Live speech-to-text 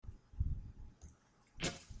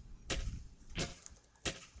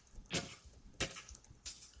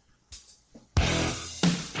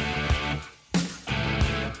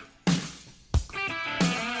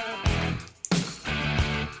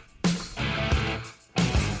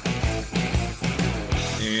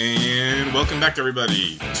welcome back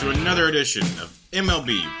everybody to another edition of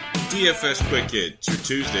MLB DFS Quick Hits, your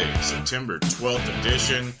Tuesday, September 12th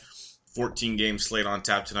edition. 14 game slate on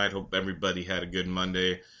tap tonight. Hope everybody had a good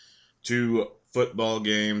Monday. 2 football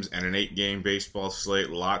games and an 8-game baseball slate.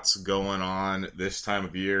 Lots going on this time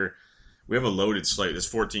of year. We have a loaded slate. This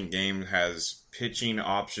 14th game has pitching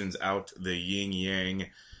options out the yin-yang.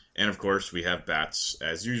 And of course, we have bats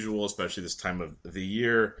as usual, especially this time of the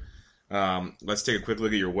year. Let's take a quick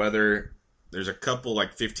look at your weather. There's a couple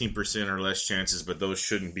like 15% or less chances, but those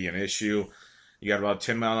shouldn't be an issue. You got about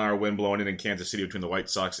 10 mile an hour wind blowing in Kansas City between the White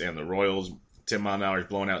Sox and the Royals. 10 mile an hour is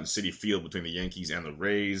blowing out in Citi Field between the Yankees and the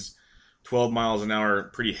Rays. 12 miles an hour,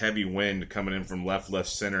 pretty heavy wind coming in from left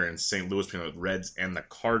center in St. Louis between the Reds and the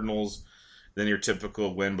Cardinals. Then your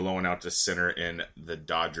typical wind blowing out to center in the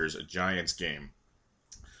Dodgers-Giants game.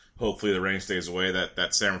 Hopefully the rain stays away.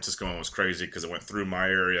 That San Francisco one was crazy because it went through my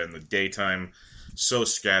area in the daytime. So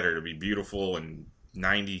scattered. It'd be beautiful and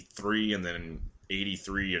 93 and then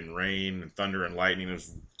 83 and rain and thunder and lightning. It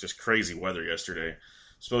was just crazy weather yesterday.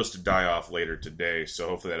 Supposed to die off later today, so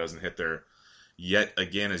hopefully that doesn't hit there yet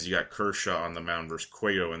again as you got Kershaw on the mound versus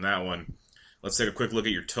Cueto in that one. Let's take a quick look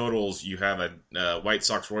at your totals. You have a White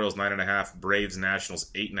Sox Royals 9.5, Braves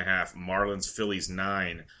Nationals 8.5, Marlins Phillies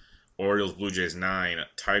 9, Orioles Blue Jays 9,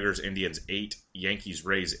 Tigers Indians 8, Yankees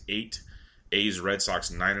Rays 8, A's Red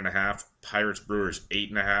Sox 9.5, Pirates Brewers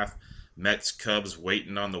 8.5, Mets Cubs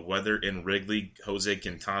waiting on the weather in Wrigley. Jose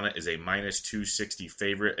Quintana is a minus 260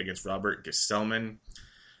 favorite against Robert Gesellman.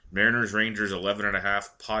 Mariners Rangers 11.5,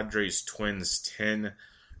 Padres Twins 10,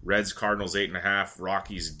 Reds Cardinals 8.5,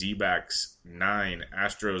 Rockies D-backs 9,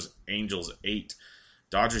 Astros Angels 8,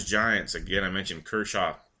 Dodgers Giants, again I mentioned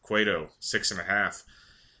Kershaw, Cueto 6.5.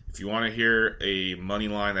 If you want to hear a money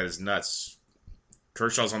line that is nuts,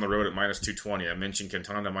 Kershaw's on the road at minus 220. I mentioned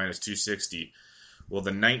Quintana minus 260. Well,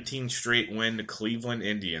 the 19 straight win Cleveland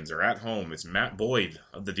Indians are at home. It's Matt Boyd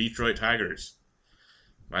of the Detroit Tigers.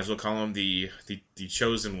 Might as well call him the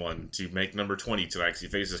chosen one to make number 20 tonight because he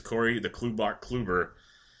faces Corey the Klubak Kluber,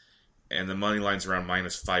 and the money line's around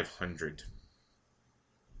minus 500.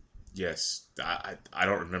 Yes, I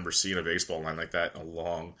don't remember seeing a baseball line like that in a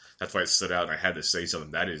long. That's why it stood out, and I had to say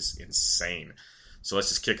something. That is insane. So let's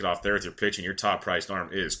just kick it off there with your pitching. Your top priced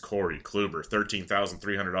arm is Corey Kluber,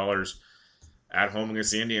 $13,300 at home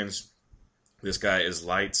against the Indians. This guy is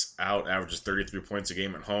lights out, averages 33 points a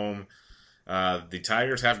game at home. The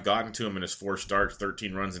Tigers have gotten to him in his 4 starts,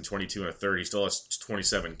 13 runs and 22 and a third. He still has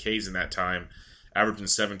 27 Ks in that time, averaging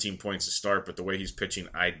 17 points a start, but the way he's pitching,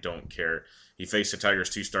 I don't care. He faced the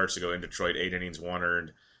Tigers 2 starts ago in Detroit, 8 innings, 1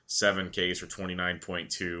 earned, 7 Ks for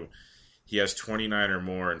 29.2. He has 29 or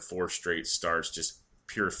more in 4 straight starts, just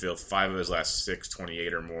pure filth. 5 of his last 6,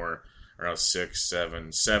 28 or more. Or no, 6,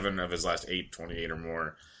 7. 7 of his last 8, 28 or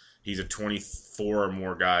more. He's a 24 or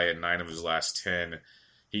more guy at 9 of his last 10.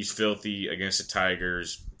 He's filthy against the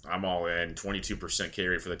Tigers. I'm all in. 22% K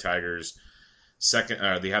rate for the Tigers.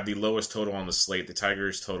 Second, they have the lowest total on the slate. The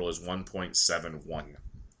Tigers' total is 1.71.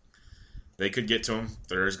 They could get to him.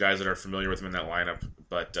 There's guys that are familiar with him in that lineup,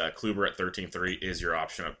 but Kluber at 13.3 is your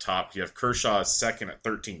option up top. You have Kershaw second at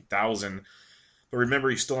 13,000, but remember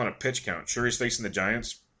he's still on a pitch count. Sure, he's facing the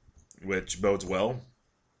Giants, which bodes well.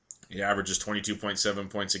 He averages 22.7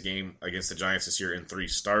 points a game against the Giants this year in 3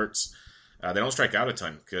 starts. They don't strike out a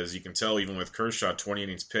ton because you can tell even with Kershaw, 20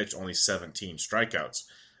 innings pitched, only 17 strikeouts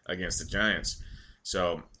against the Giants.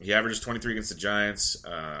 So he averages 23 against the Giants.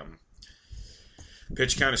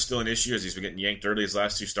 Pitch count is still an issue as he's been getting yanked early his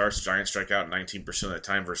last 2 starts. The Giants strike out 19% of the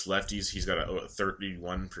time versus lefties. He's got a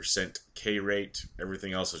 31% K rate.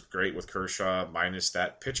 Everything else is great with Kershaw minus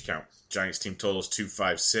that pitch count. Giants team totals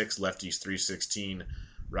 256, lefties 316,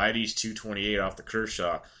 righties 228 off the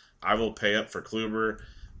Kershaw. I will pay up for Kluber,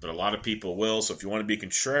 but a lot of people will. So if you want to be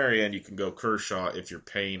contrarian, you can go Kershaw if you're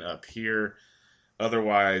paying up here.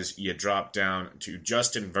 Otherwise, you drop down to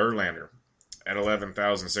Justin Verlander at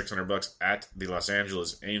 $11,600 at the Los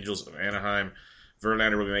Angeles Angels of Anaheim.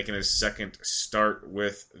 Verlander will be making his second start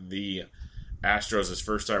with the Astros. His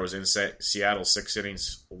first start was in Seattle, 6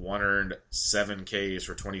 innings, 1 earned, 7 Ks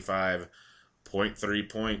for 25.3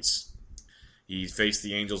 points. He faced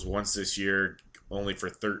the Angels once this year, only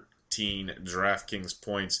for 13 DraftKings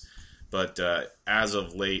points. But as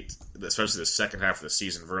of late, especially the second half of the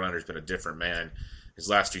season, Verlander's been a different man. His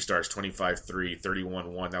last 2 starts, 25-3,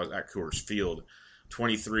 31-1. That was at Coors Field.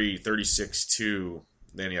 23, 36-2.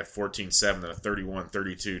 Then he had 14-7, then a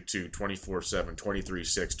 31-32-2, 24-7,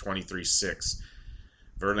 23-6, 23-6.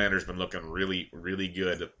 Verlander's been looking really, really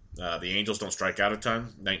good The Angels don't strike out a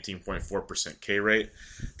ton, 19.4% K rate.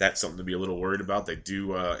 That's something to be a little worried about. They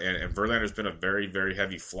do, and Verlander's been a very, very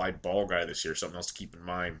heavy fly ball guy this year. Something else to keep in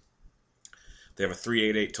mind. They have a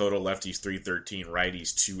 388 total, lefties 313,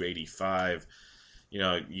 righties 285.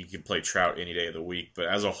 You can play Trout any day of the week, but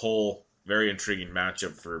as a whole, very intriguing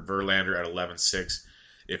matchup for Verlander at 11.6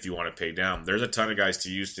 if you want to pay down. There's a ton of guys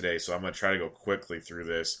to use today, so I'm going to try to go quickly through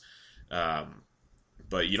this.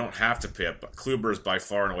 But you don't have to pay up. Kluber is by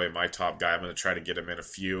far and away my top guy. I'm going to try to get him in a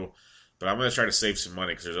few, but I'm going to try to save some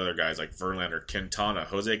money because there's other guys like Verlander, Quintana,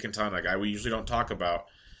 Jose Quintana, a guy we usually don't talk about.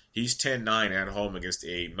 He's 10-9 at home against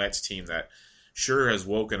a Mets team that sure has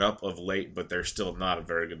woken up of late, but they're still not a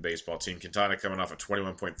very good baseball team. Quintana coming off a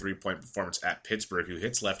 21.3-point performance at Pittsburgh, who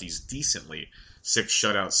hits lefties decently. 6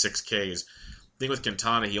 shutouts, 6 Ks. Thing with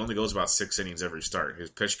Quintana, he only goes about 6 innings every start. His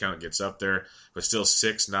pitch count gets up there, but still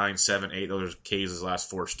 6, 9, 7, 8. Those are Ks his last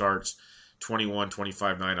 4 starts. 21,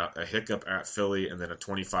 25-9, a hiccup at Philly, and then a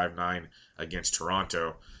 25-9 against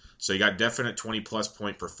Toronto. So you got definite 20-plus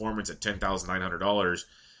point performance at $10,900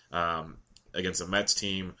 against a Mets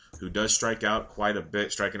team who does strike out quite a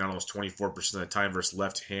bit, striking out almost 24% of the time versus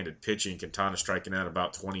left-handed pitching. Quintana striking out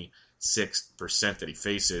about 26% that he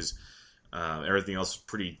faces. Everything else is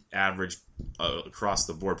pretty average across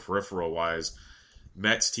the board peripheral-wise.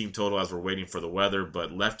 Mets team total as we're waiting for the weather,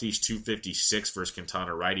 but lefties 256 versus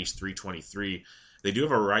Quintana, righties 323. They do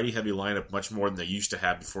have a righty-heavy lineup much more than they used to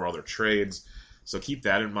have before all their trades, so keep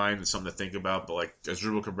that in mind. It's something to think about, but like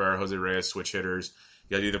Asdrubal Cabrera, Jose Reyes, switch hitters.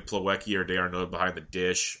 You got either Plawecki or d'Arnaud behind the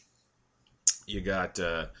dish. You got,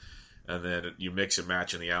 and then you mix and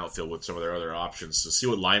match in the outfield with some of their other options. So see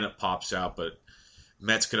what lineup pops out, but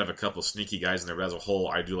Mets could have a couple sneaky guys in there, but as a whole,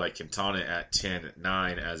 I do like Quintana at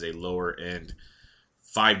 10-9 as a lower-end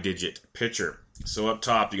 5-digit pitcher. So up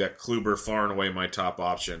top, you got Kluber, far and away my top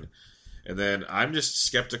option. And then I'm just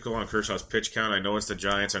skeptical on Kershaw's pitch count. I know it's the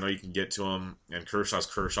Giants. I know you can get to him. And Kershaw's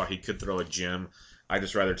Kershaw. He could throw a gem. I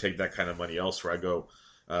just rather take that kind of money elsewhere. I go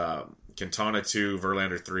Quintana 2,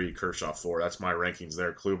 Verlander 3, Kershaw 4. That's my rankings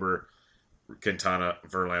there. Kluber, Quintana,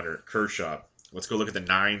 Verlander, Kershaw. Let's go look at the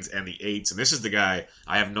 9s and the 8s. And this is the guy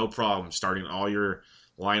I have no problem starting all your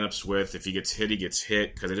lineups with. If he gets hit, he gets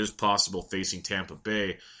hit, because it is possible facing Tampa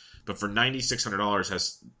Bay. But for $9,600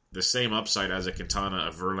 has the same upside as a Quintana,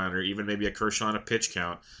 a Verlander, even maybe a Kershaw on a pitch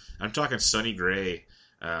count. I'm talking Sonny Gray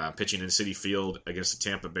pitching in Citi Field against the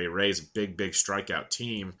Tampa Bay Rays, a big, big strikeout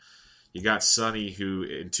team. You got Sonny, who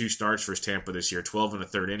in 2 starts for Tampa this year, 12 and a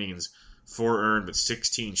third innings, 4 earned, but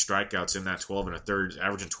 16 strikeouts in that 12 and a third,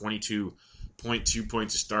 averaging 22.2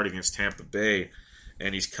 points a start against Tampa Bay.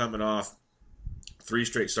 And he's coming off 3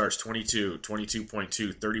 straight starts, 22,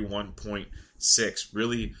 22.2, 31.6.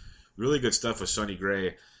 Really, really good stuff with Sonny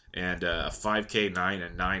Gray. And a 5K, 9,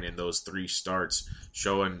 and 9 in those 3 starts,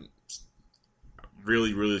 showing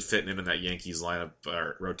really, really fitting into that Yankees lineup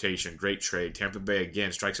rotation. Great trade. Tampa Bay,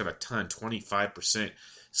 again, strikes out a ton, 25%.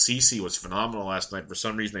 CeCe was phenomenal last night. For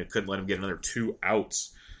some reason, they couldn't let him get another 2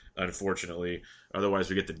 outs, unfortunately. Otherwise,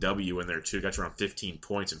 we get the W in there, too. Got you around 15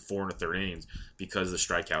 points in 4 and a third innings because the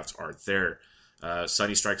strikeouts aren't there.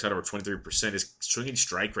 Sonny strikes out over 23%. His swinging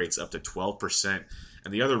strike rate's up to 12%.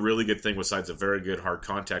 And the other really good thing, besides a very good hard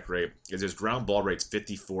contact rate, is his ground ball rate's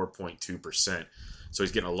 54.2%. So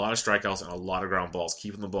he's getting a lot of strikeouts and a lot of ground balls,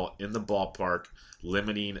 keeping the ball in the ballpark,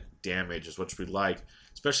 limiting damage is what we like,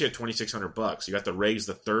 especially at $2,600. You got the Rays,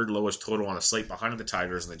 the 3rd lowest total on the slate, behind the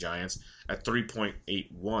Tigers and the Giants at 3.81.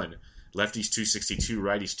 Lefties 262,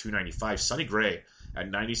 righties 295. Sonny Gray at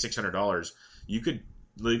 $9,600. You could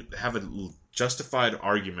have a justified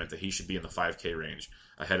argument that he should be in the 5K range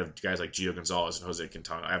ahead of guys like Gio Gonzalez and Jose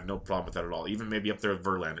Quintana. I have no problem with that at all. Even maybe up there with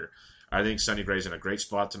Verlander. I think Sonny Gray's in a great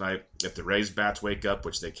spot tonight. If the Rays bats wake up,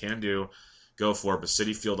 which they can do, go for it. But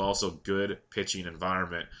Citi Field also good pitching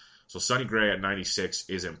environment. So Sonny Gray at 96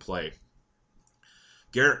 is in play.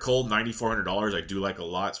 Garrett Cole, $9,400. I do like a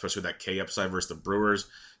lot, especially with that K upside versus the Brewers.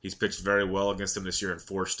 He's pitched very well against them this year in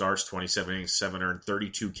 4 starts, 27 innings, 7 earned,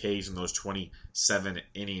 32 Ks in those 27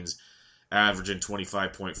 innings, averaging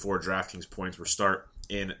 25.4 DraftKings points per start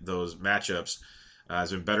in those matchups.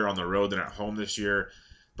 Has been better on the road than at home this year,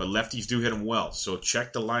 but lefties do hit him well. So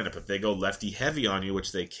check the lineup. If they go lefty heavy on you,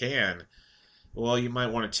 which they can, well, you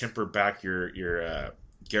might want to temper back your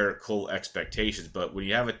Garrett Cole expectations. But when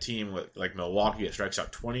you have a team like Milwaukee that strikes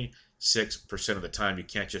out 26% of the time, you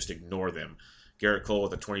can't just ignore them. Garrett Cole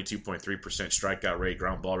with a 22.3% strikeout rate,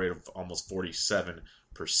 ground ball rate of almost 47%.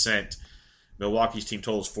 Milwaukee's team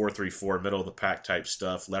total is 434, middle of the pack type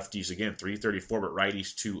stuff. Lefties, again, 334, but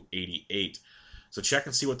righties, 288. So check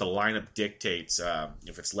and see what the lineup dictates.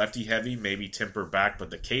 If it's lefty heavy, maybe temper back, but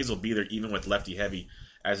the Ks will be there even with lefty heavy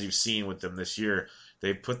as you've seen with them this year,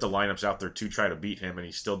 they put the lineups out there to try to beat him, and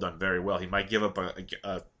he's still done very well. He might give up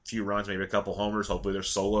a few runs, maybe a couple homers. Hopefully they're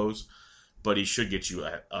solos, but he should get you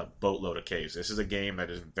a boatload of Ks. This is a game that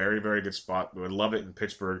is a very, very good spot. We would love it in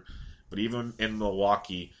Pittsburgh, but even in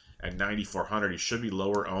Milwaukee at 9,400, he should be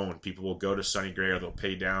lower owned. People will go to Sonny Gray, or they'll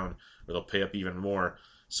pay down, or they'll pay up even more.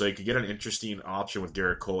 So you could get an interesting option with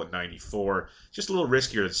Garrett Cole at 94. Just a little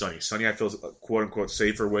riskier than Sonny. Sonny I feel is quote-unquote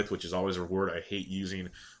safer with, which is always a word I hate using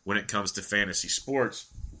when it comes to fantasy sports,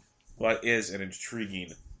 but is an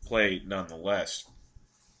intriguing play nonetheless.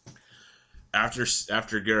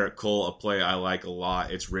 After Garrett Cole, a play I like a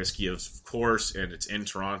lot. It's risky, of course, and it's in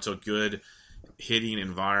Toronto. Good hitting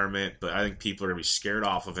environment, but I think people are going to be scared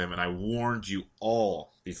off of him, and I warned you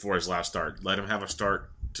all before his last start. Let him have a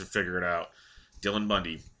start to figure it out. Dylan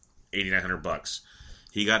Bundy, $8,900.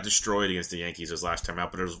 He got destroyed against the Yankees his last time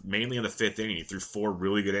out, but it was mainly in the fifth inning. He threw 4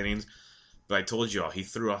 really good innings. But I told you all, he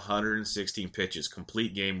threw 116 pitches,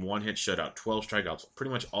 complete game, 1-hit shutout, 12 strikeouts, pretty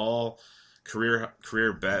much all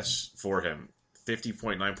career best for him.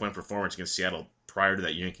 50.9 point performance against Seattle prior to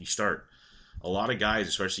that Yankee start. A lot of guys,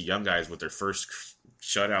 especially young guys with their first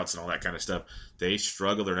shutouts and all that kind of stuff, they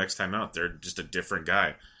struggle their next time out. They're just a different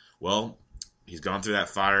guy. Well, he's gone through that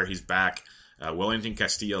fire. He's back. Wellington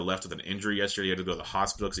Castillo left with an injury yesterday. He had to go to the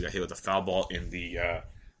hospital because he got hit with a foul ball in the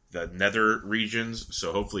nether regions.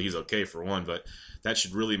 So hopefully he's okay for one. But that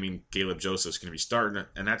should really mean Caleb Joseph's going to be starting.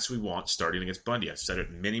 And that's who we want starting against Bundy. I've said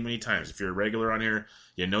it many, many times. If you're a regular on here,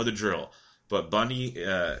 you know the drill. But Bundy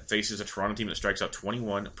faces a Toronto team that strikes out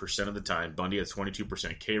 21% of the time. Bundy has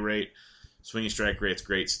 22% K rate. Swinging strike rate's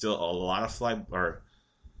great. Still a lot of fly balls.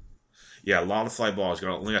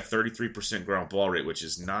 Only a 33% ground ball rate, which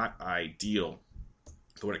is not ideal.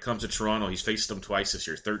 But when it comes to Toronto, he's faced them twice this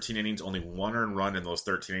year. 13 innings, only 1 earned run in those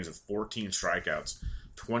 13 innings with 14 strikeouts.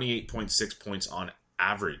 28.6 points on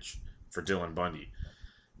average for Dylan Bundy.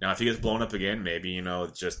 Now, if he gets blown up again, maybe,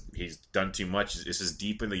 it's just he's done too much. This is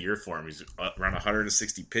deep in the year for him. He's around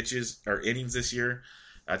 160 pitches or innings this year.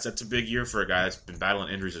 That's a big year for a guy that's been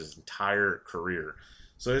battling injuries his entire career.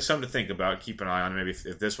 So there's something to think about. Keep an eye on. Maybe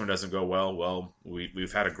if this one doesn't go well,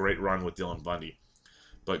 we've had a great run with Dylan Bundy.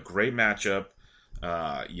 But great matchup.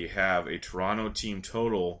 You have a Toronto team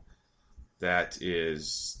total that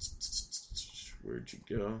is, where'd you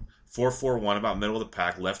go? 441, about middle of the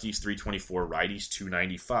pack. Lefties 324, righties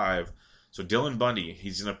 295. So Dylan Bundy,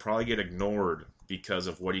 he's going to probably get ignored because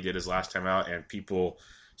of what he did his last time out, and people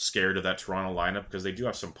scared of that Toronto lineup because they do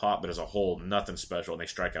have some pop, but as a whole, nothing special, and they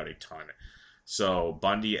strike out a ton. So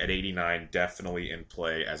Bundy at 89, definitely in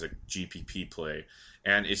play as a GPP play.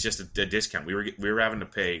 And it's just a discount. We were having to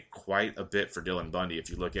pay quite a bit for Dylan Bundy. If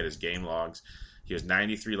you look at his game logs, he was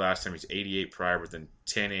 93 last time. He's 88 prior, but then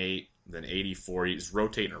 10-8, then 84. He's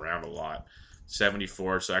rotating around a lot.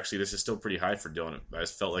 74. So actually, this is still pretty high for Dylan. I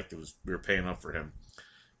just felt like we were paying up for him.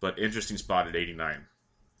 But interesting spot at 89.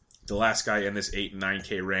 The last guy in this 8 and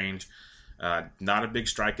 9K range, not a big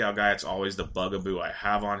strikeout guy. It's always the bugaboo I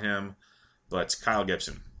have on him. But it's Kyle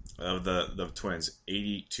Gibson of the Twins,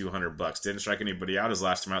 $8,200. Didn't strike anybody out his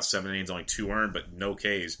last time out. 7 innings, only 2 earned, but no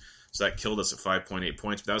Ks. So that killed us at 5.8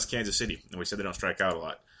 points. But that was Kansas City, and we said they don't strike out a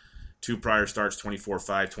lot. 2 prior starts,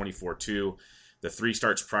 24-5, 24-2. The 3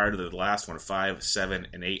 starts prior to the last one, 5, 7,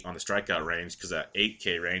 and 8 on the strikeout range, because that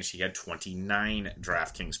 8K range, he had 29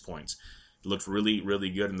 DraftKings points. He looked really, really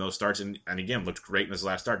good in those starts, and again, looked great in his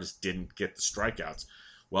last start, just didn't get the strikeouts.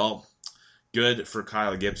 Well, good for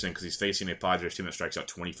Kyle Gibson because he's facing a Padres team that strikes out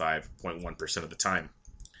 25.1% of the time.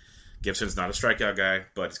 Gibson's not a strikeout guy,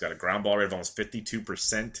 but he's got a ground ball rate of almost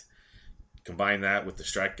 52%. Combine that with the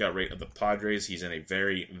strikeout rate of the Padres, he's in a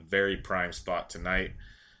very, very prime spot tonight.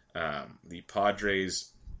 The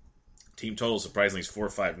Padres team total, surprisingly, is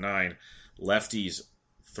 459. Lefties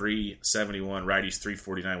 371, righties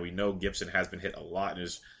 349. We know Gibson has been hit a lot in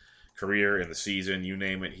his career, in the season, you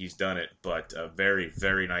name it, he's done it. But a very,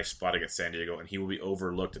 very nice spot against San Diego, and he will be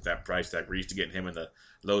overlooked at that price tag. We're used to getting him in the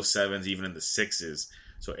low 7s, even in the 6s.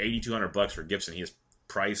 So $8,200 for Gibson. He is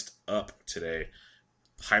priced up today.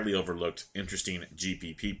 Highly overlooked, interesting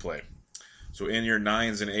GPP play. So in your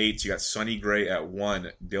 9s and 8s, you got Sonny Gray at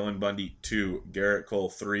 1, Dylan Bundy 2, Garrett Cole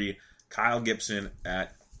 3, Kyle Gibson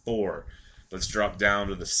at 4. Let's drop down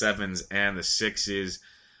to the 7s and the 6s.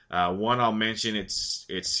 One I'll mention, it's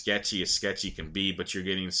sketchy as sketchy can be, but you're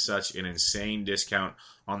getting such an insane discount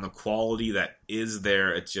on the quality that is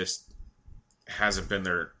there. It just hasn't been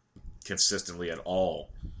there consistently at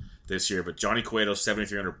all this year. But Johnny Cueto,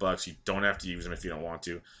 $7,300. You don't have to use him if you don't want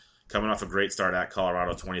to. Coming off a great start at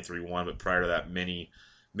Colorado, 23-1, but prior to that, many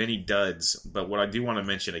many duds. But what I do want to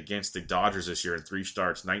mention against the Dodgers this year in 3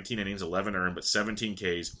 starts, 19 innings, 11 earned, but 17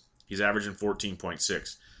 Ks. He's averaging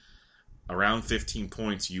 14.6. Around 15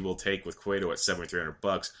 points you will take with Cueto at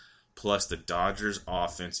 $7,300. Plus, the Dodgers'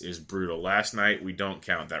 offense is brutal. Last night, we don't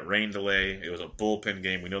count that rain delay. It was a bullpen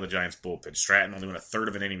game. We know the Giants' bullpen. Stratton only went a third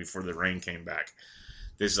of an inning before the rain came back.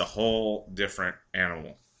 This is a whole different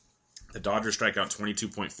animal. The Dodgers strike out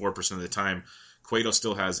 22.4% of the time. Cueto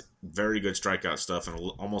still has very good strikeout stuff and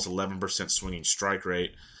almost 11% swinging strike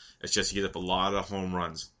rate. It's just he gets up a lot of home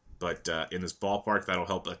runs. But in this ballpark, that'll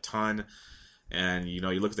help a ton. And, you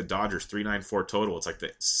look at the Dodgers, 394 total. It's like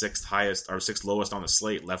the 6th lowest on the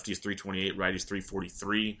slate. Lefties 328, righties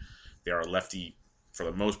 343. They are lefty, for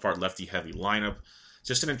the most part, lefty-heavy lineup.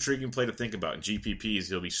 Just an intriguing play to think about. In GPPs,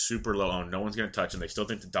 he'll be super low owned. No one's going to touch him. They still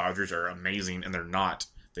think the Dodgers are amazing, and they're not.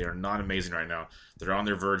 They are not amazing right now. They're on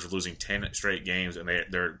their verge of losing 10 straight games, and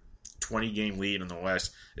their 20-game lead in the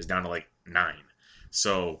West is down to like 9.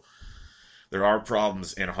 So there are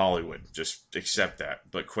problems in Hollywood. Just accept that.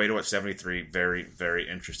 But Cueto at 73, very, very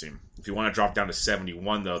interesting. If you want to drop down to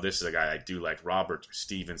 71, though, this is a guy I do like. Robert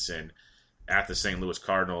Stevenson at the St. Louis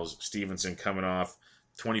Cardinals. Stevenson coming off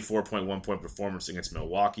 24.1 point performance against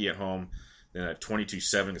Milwaukee at home. Then a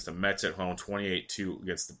 22-7 against the Mets at home. 28-2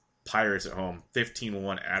 against the Pirates at home.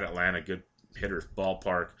 15-1 at Atlanta. Good hitter's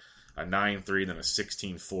ballpark. A 9-3, then a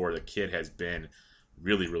 16-4. The kid has been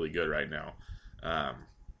really, really good right now.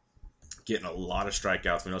 Getting a lot of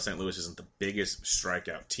strikeouts. We know St. Louis isn't the biggest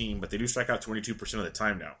strikeout team, but they do strike out 22% of the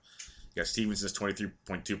time now. You got Stevenson's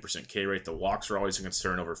 23.2% K rate. The walks are always a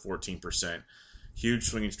concern, over 14%. Huge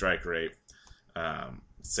swinging strike rate.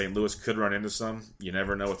 St. Louis could run into some. You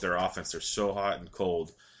never know with their offense. They're so hot and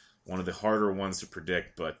cold. One of the harder ones to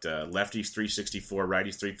predict, but lefties 364,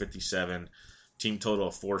 righties 357, team total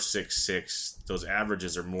of 466. Those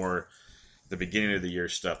averages are more the beginning of the year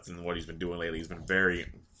stuff than what he's been doing lately. He's been very,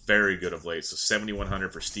 very good of late. So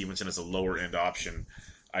 7,100 for Stevenson as a lower end option,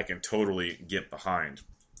 I can totally get behind.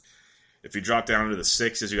 If you drop down to the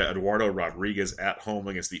 6s, you got Eduardo Rodriguez at home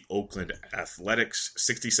against the Oakland Athletics.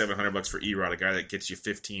 $6,700 for Erod, a guy that gets you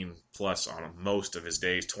 15 plus on most of his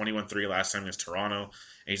days. 21-3 last time against Toronto, and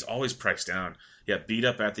he's always priced down. He got beat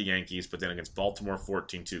up at the Yankees, but then against Baltimore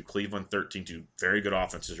 14-2, Cleveland 13-2. Very good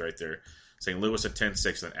offenses right there. St. Louis at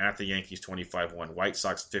 10-6, then at the Yankees 25-1. White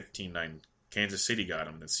Sox 15-9. Kansas City got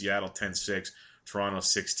him. Then Seattle 10-6. Toronto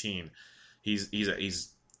 16. He's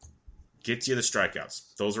gets you the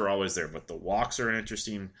strikeouts. Those are always there. But the walks are an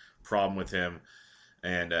interesting problem with him.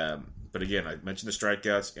 And but again, I mentioned the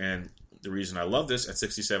strikeouts. And the reason I love this at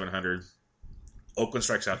 6,700, Oakland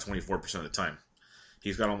strikes out 24% of the time.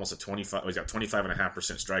 He's got almost he's got 25.5%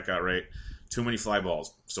 strikeout rate. Too many fly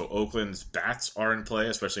balls. So Oakland's bats are in play,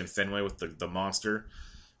 especially in Fenway with the monster.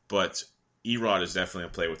 But Erod is definitely in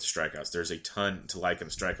play with the strikeouts. There's a ton to like in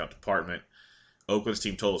the strikeout department. Oakland's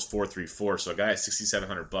team total is 434, so a guy at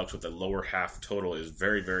 $6,700 with a lower half total is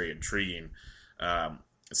very, very intriguing.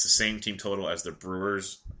 It's the same team total as the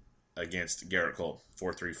Brewers against Garrett Cole,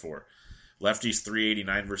 434. Lefties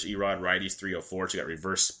 389 versus Erod, righties 304, so you got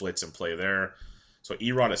reverse splits in play there. So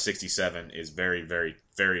Erod at 67 is very, very,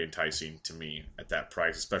 very enticing to me at that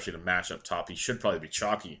price, especially to match up top. He should probably be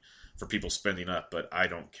chalky for people spending up, but I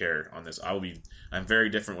don't care on this. I'm very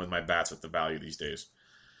different with my bats with the value these days.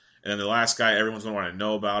 And then the last guy, everyone's going to want to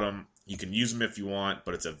know about him. You can use him if you want,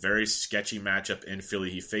 but it's a very sketchy matchup in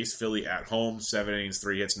Philly. He faced Philly at home, 7 innings,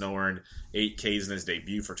 3 hits, no earned, 8 Ks in his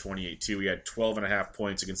debut for 28-2. He had 12.5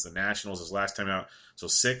 points against the Nationals his last time out, so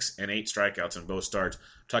 6 and 8 strikeouts in both starts. I'm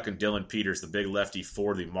talking Dylan Peters, the big lefty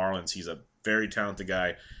for the Marlins. He's a very talented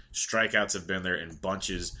guy. Strikeouts have been there in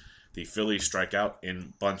bunches. The Phillies strike out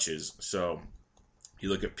in bunches. So you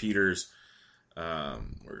look at Peters,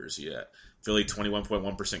 where is he at? Philly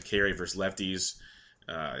 21.1% K rate versus lefties,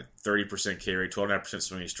 30% K rate, 12.5%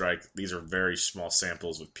 swinging strike. These are very small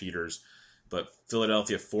samples with Peters. But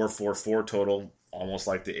Philadelphia 444 total, almost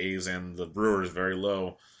like the A's and the Brewers, very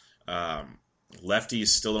low. Lefties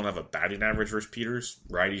still don't have a batting average versus Peters.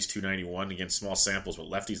 Righties 291 against small samples, but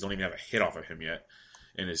lefties don't even have a hit off of him yet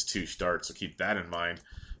in his 2 starts, so keep that in mind.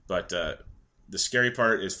 But the scary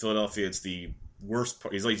part is Philadelphia. It's the worst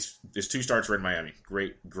part. His 2 starts were in Miami.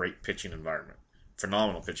 Great pitching environment.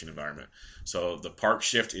 Phenomenal pitching environment. So the park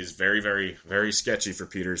shift is very, very, very sketchy for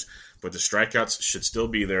Peters, but the strikeouts should still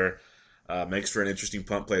be there. Makes for an interesting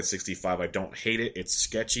punt play at 65. I don't hate it. It's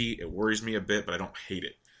sketchy. It worries me a bit, but I don't hate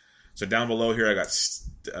it. So down below here, I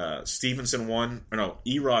got Stevenson 1.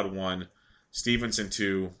 Erod 1. Stevenson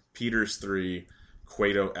 2. Peters 3.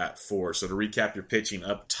 Cueto at 4. So to recap your pitching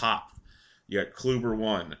up top, you got Kluber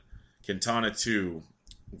 1. Quintana 2.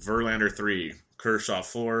 Verlander 3. Kershaw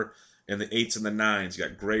 4. And the 8s and the 9s, you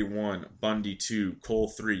got Gray 1, Bundy 2, Cole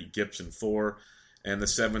 3, Gibson 4. And the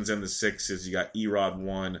 7s and the 6s, you got Erod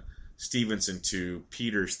 1, Stevenson 2,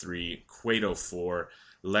 Peters 3, Cueto 4.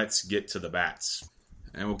 Let's get to the bats.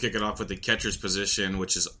 And we'll kick it off with the catcher's position,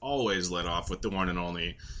 which is always led off with the one and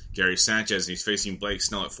only Gary Sanchez. He's facing Blake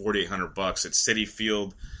Snell at $4,800 at Citi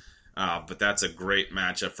Field. But that's a great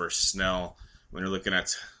matchup for Snell. When you're looking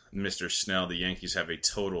at Mr. Snell, the Yankees have a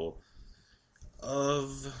total of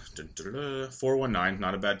 419.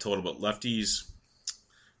 Not a bad total, but lefties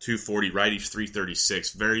 240, righties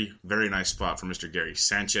 336. Very, very nice spot for Mr. Gary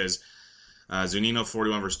Sanchez. Zunino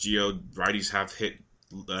 41 versus Gio. Righties have hit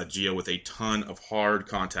Gio with a ton of hard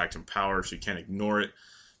contact and power, so you can't ignore it.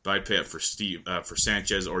 But I'd pay up for for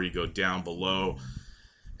Sanchez, or you go down below.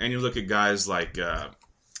 And you look at guys like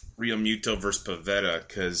Realmuto versus Pivetta,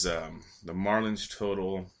 because the Marlins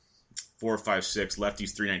total 456,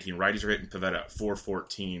 lefties 319, righties are hitting Pivetta at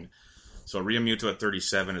 414. So Realmuto at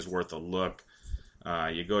 37 is worth a look.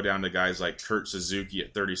 You go down to guys like Kurt Suzuki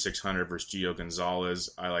at 3,600 versus Gio Gonzalez.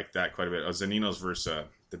 I like that quite a bit. Zaninos versus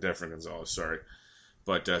the different Gonzalez, sorry.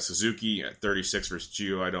 But Suzuki at 36 versus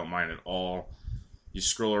Gio, I don't mind at all. You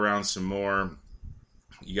scroll around some more.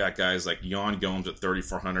 You got guys like Yan Gomes at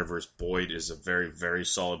 3,400 versus Boyd is a very, very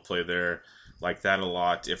solid play there. Like that a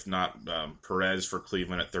lot. If not, Perez for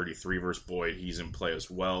Cleveland at 33 versus Boyd. He's in play as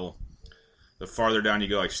well. The farther down you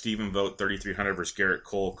go, like Stephen Vogt, 3,300 versus Garrett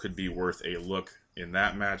Cole, could be worth a look in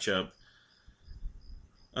that matchup.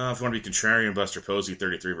 If you want to be contrarian, Buster Posey,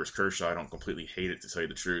 33 versus Kershaw. I don't completely hate it, to tell you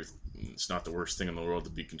the truth. It's not the worst thing in the world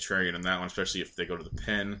to be contrarian in that one, especially if they go to the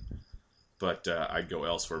pen. But I'd go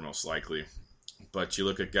elsewhere most likely. But you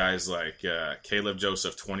look at guys like Caleb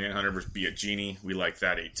Joseph, 2,800 versus Biagini. We like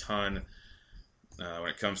that a ton. When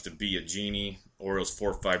it comes to Biagini, Orioles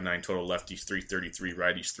 459 total, lefties 333,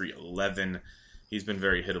 righties 311. He's been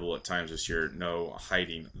very hittable at times this year. No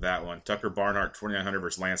hiding that one. Tucker Barnhart, 2,900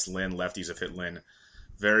 versus Lance Lynn. Lefties have hit Lynn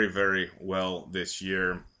very, very well this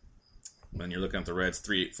year. When you're looking at the Reds,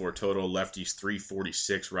 384 total, lefties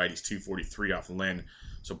 346, righties 243 off Lynn.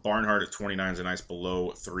 So Barnhart at 29 is a nice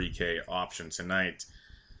below 3K option tonight.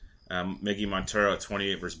 Miggy Montero at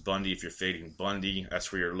 28 versus Bundy. If you're fading Bundy,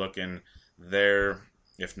 that's where you're looking there.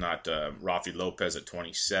 If not, Rafi Lopez at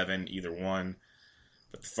 27, either one.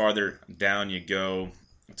 But the farther down you go,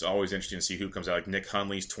 it's always interesting to see who comes out. Like Nick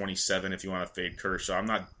Hundley's 27 if you want to fade Kershaw. I'm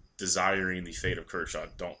not desiring the fade of Kershaw.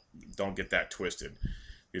 Don't get that twisted.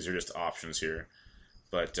 These are just options here.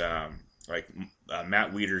 But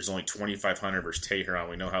Matt Wieters only 2,500 versus Teheran.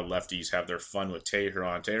 We know how lefties have their fun with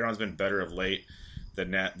Teheran. Teheran's been better of late. The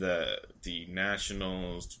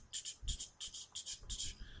Nationals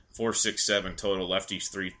 467 total,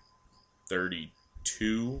 lefties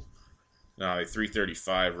 332. No,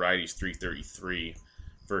 335, righties 333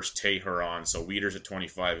 versus Teheran. So Wieters at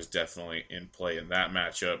 25 is definitely in play in that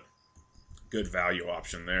matchup. Good value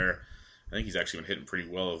option there. I think he's actually been hitting pretty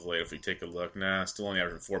well of late if we take a look. Still only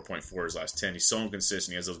averaging 4.4 his last 10. He's so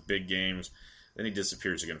inconsistent. He has those big games. Then he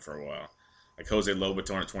disappears again for a while. Like Jose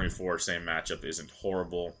Lobaton at 24, same matchup, isn't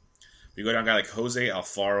horrible. We go down a guy like Jose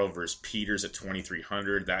Alfaro versus Peters at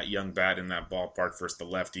 2,300. That young bat in that ballpark versus the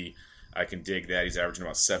lefty. I can dig that. He's averaging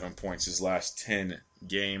about 7 points his last 10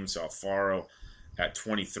 games. Alfaro at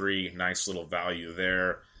 23. Nice little value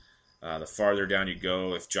there. The farther down you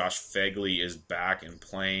go, if Josh Phegley is back and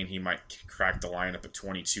playing, he might crack the lineup at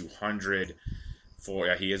 2,200.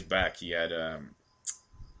 He is back. He had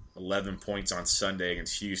 11 points on Sunday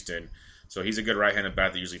against Houston. So he's a good right-handed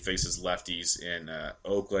bat that usually faces lefties in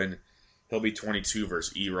Oakland. He'll be 22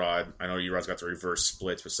 versus Erod. I know Erod's got the reverse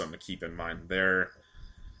splits, but something to keep in mind there.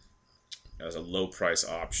 As a low-price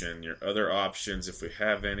option. Your other options, if we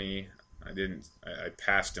have any, I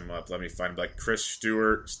passed him up. Let me find him. Like Chris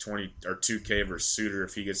Stewart, 20 or 2K versus Suter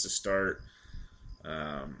if he gets to start.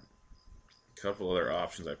 A couple other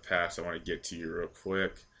options I passed. I want to get to you real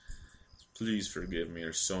quick. Please forgive me.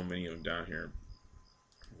 There's so many of them down here.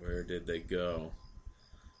 Where did they go?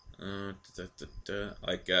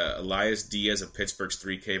 Like Elias Diaz of Pittsburgh's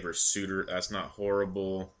 3K versus Suter. That's not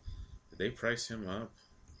horrible. Did they price him up?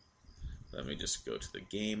 Let me just go to the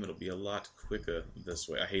game. It'll be a lot quicker this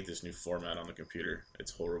way. I hate this new format on the computer.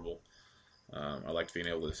 It's horrible. I like being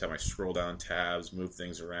able to have my scroll down tabs, move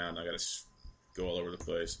things around. I got to go all over the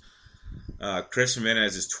place. Chris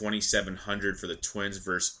Jimenez is 2,700 for the Twins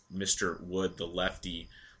versus Mr. Wood, the lefty.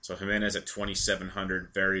 So Jimenez at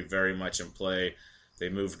 2,700, very, very much in play. They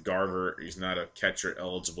moved Garver. He's not a catcher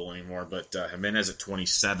eligible anymore. But Jimenez at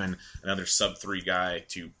 27, another sub-3 guy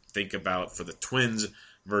to think about for the Twins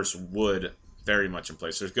versus Wood, very much in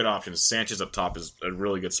place. So there's good options. Sanchez up top is a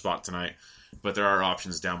really good spot tonight. but there are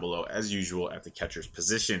options down below, as usual, at the catcher's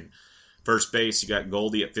position. First base, you got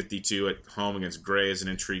Goldie at 52 at home against Gray as an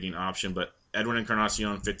intriguing option, but Edwin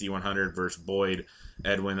Encarnacion, 5,100 versus Boyd.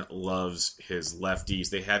 Edwin loves his lefties.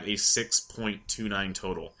 They have a 6.29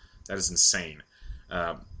 total. That is insane.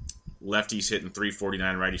 Lefties hitting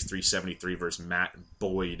 349, righties 373 versus Matt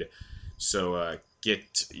Boyd. So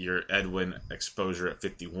get your Edwin exposure at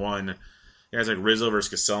 51. Guys like Rizzo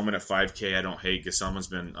versus Gesellman at 5K, I don't hate. Gesellman's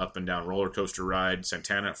been up and down roller coaster ride.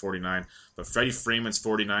 Santana at 49. But Freddie Freeman's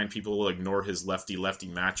 49. People will ignore his lefty-lefty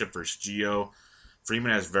matchup versus Gio.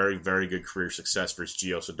 Freeman has very, very good career success versus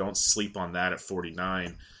Gio, so don't sleep on that at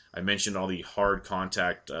 49. I mentioned all the hard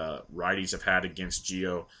contact righties have had against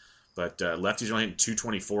Gio, but lefties are only hitting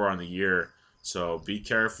 224 on the year, so be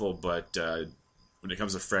careful. But when it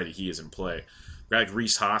comes to Freddie, he is in play. Like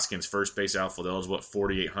Reese Hoskins, first base outfield eligible at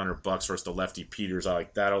 $4,800 versus the lefty Peters. I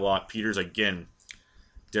like that a lot. Peters, again,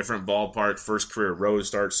 different ballpark, first career road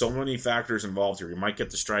start. So many factors involved here. You might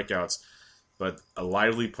get the strikeouts, but a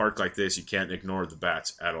lively park like this, you can't ignore the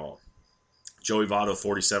bats at all. Joey Votto,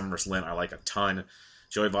 47 versus Lynn, I like a ton.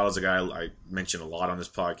 Joey Votto's a guy I mention a lot on this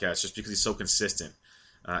podcast just because he's so consistent.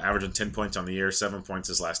 Averaging 10 points on the year, 7 points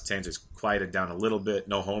his last 10, so he's quieted down a little bit.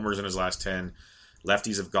 No homers in his last 10.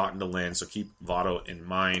 Lefties have gotten to Lynn, so keep Votto in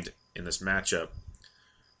mind in this matchup.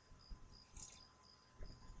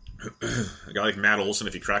 A guy like Matt Olson,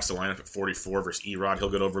 if he cracks the lineup at 44 versus Erod,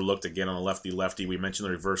 he'll get overlooked again on the lefty-lefty. We mentioned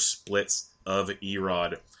the reverse splits of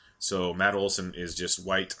Erod. So Matt Olson is just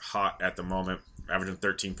white hot at the moment, averaging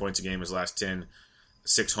 13 points a game his last 10,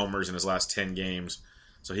 6 homers in his last 10 games.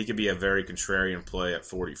 So he could be a very contrarian play at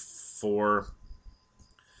 44.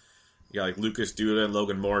 You got like Lucas Duda and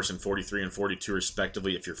Logan Morrison, 43 and 42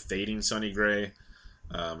 respectively. If you're fading Sonny Gray,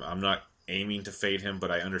 I'm not aiming to fade him,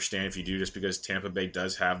 but I understand if you do, just because Tampa Bay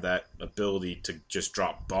does have that ability to just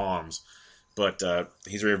drop bombs. But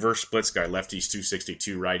he's a reverse splits guy. Lefties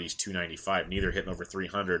 262, righties 295. Neither hitting over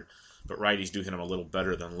 300, but righties do hit him a little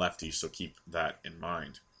better than lefties, so keep that in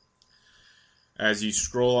mind. As you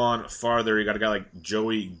scroll on farther, you got a guy like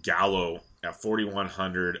Joey Gallo at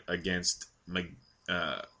 4,100 against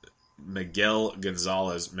Miguel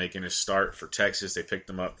Gonzalez making his start for Texas. They picked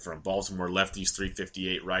him up from Baltimore. Lefties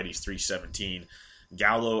 358, righties 317.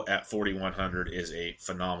 Gallo at 4,100 is a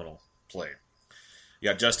phenomenal play. You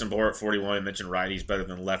got Justin Bour at 41. I mentioned righties better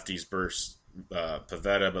than lefties versus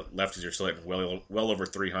Pivetta, but lefties are still hitting well over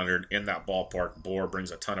 300 in that ballpark. Bour brings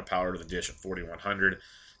a ton of power to the dish at 4,100.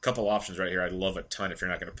 Couple options right here. I'd love a ton if you're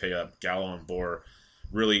not going to pay up. Gallo and Bour,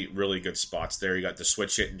 really, really good spots there. You got the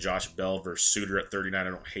switch hitting Josh Bell versus Suter at 39. I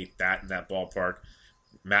don't hate that in that ballpark.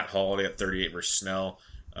 Matt Holliday at 38 versus Snell.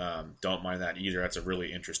 Don't mind that either. That's a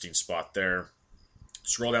really interesting spot there.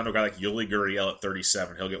 Scroll down to a guy like Yuli Gurriel at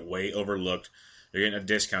 37. He'll get way overlooked. You're getting a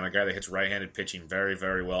discount. A guy that hits right-handed pitching very,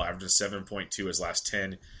 very well. Averaging 7.2 his last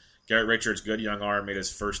 10. Garrett Richards, good young arm, made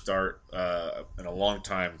his first start in a long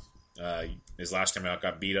time. His last time out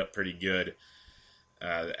got beat up pretty good.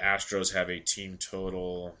 The Astros have a team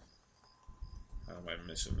total. How am I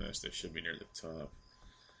missing this? They should be near the top.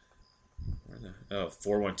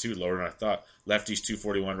 412, lower than I thought. Lefties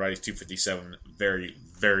 241, righties 257. Very,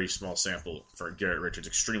 very small sample for Garrett Richards.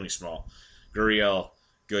 Extremely small. Gurriel,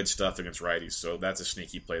 good stuff against righties, so that's a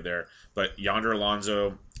sneaky play there. But Yonder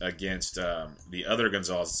Alonso against the other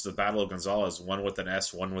Gonzalez. It's the battle of Gonzalez, one with an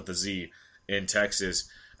S, one with a Z in Texas.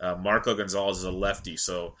 Marco Gonzalez is a lefty,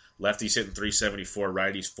 so lefties hitting 374,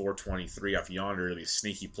 righties 423 off Yonder. Really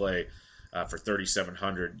sneaky play for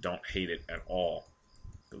 3,700. Don't hate it at all.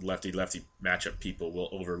 The lefty-lefty matchup people will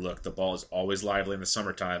overlook. The ball is always lively in the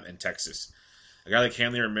summertime in Texas. A guy like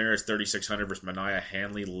Hanley Ramirez, 3,600 versus Manaea.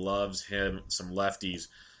 Hanley loves him some lefties.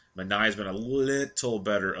 Manaea's been a little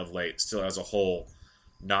better of late. Still, as a whole,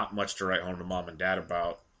 not much to write home to mom and dad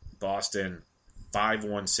about. Boston,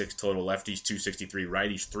 516 total. Lefties, 263.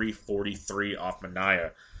 Righties, 343 off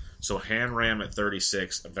Manaea. So hand ram at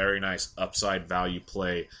 36. A very nice upside value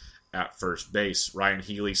play at first base. Ryan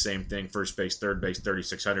Healy, same thing. First base, third base,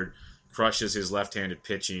 3,600. Crushes his left-handed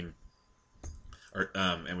pitching.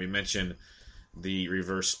 And we mentioned the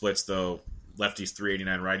reverse splits, though. Lefties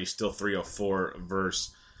 389, righties still 304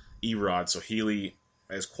 versus Erod. So Healy,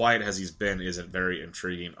 as quiet as he's been, is a very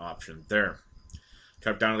intriguing option there.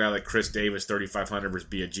 Cut down a guy like Chris Davis, 3,500 versus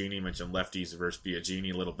Biagini. Mentioned lefties versus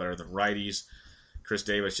Biagini, a little better than righties. Chris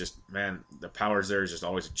Davis, just, man, the powers there is just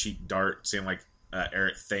always a cheap dart. Same like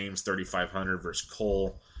Eric Thames, 3,500 versus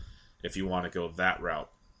Cole, if you want to go that route.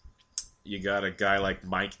 You got a guy like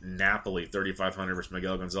Mike Napoli, 3,500 versus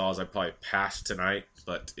Miguel Gonzalez. I'd probably pass tonight,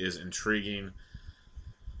 but is intriguing.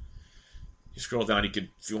 You scroll down,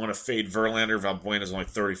 if you want to fade Verlander, Valbuena's only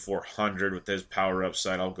 3,400 with his power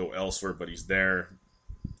upside. I'll go elsewhere, but he's there.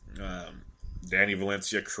 Danny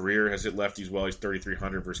Valencia, career has hit lefties well. He's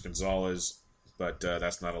 3,300 versus Gonzalez, but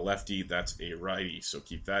that's not a lefty. That's a righty, so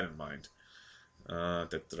keep that in mind.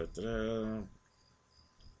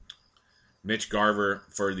 Mitch Garver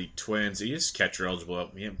for the Twins. He is catcher eligible.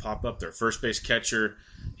 He didn't pop up there. First base catcher.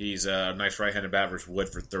 He's a nice right-handed bat versus Wood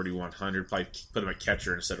for 3,100. Probably put him at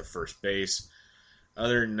catcher instead of first base.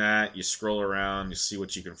 Other than that, you scroll around, you see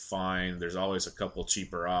what you can find. There's always a couple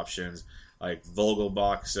cheaper options like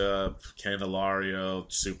Vogelbach's up,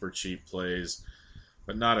 Candelario, super cheap plays,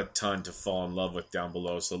 but not a ton to fall in love with down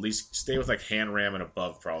below. So at least stay with like Hanram and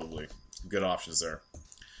above probably. Good options there.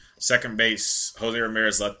 Second base, Jose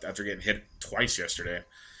Ramirez left after getting hit twice yesterday.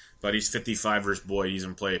 But he's 55 versus Boyd. He's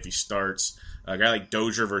in play if he starts. A guy like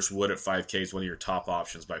Dozier versus Wood at 5K is one of your top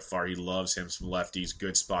options by far. He loves him some lefties.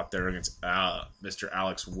 Good spot there against Mr.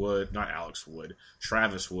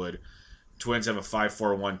 Travis Wood. Twins have a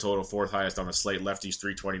 5.41 total, fourth highest on the slate. Lefties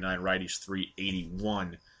 329, righties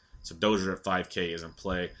 381. So Dozier at 5K is in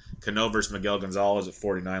play. Cano versus Miguel Gonzalez at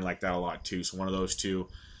 49, like that a lot too. So one of those two.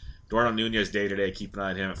 Eduardo Nunez day-to-day, keep an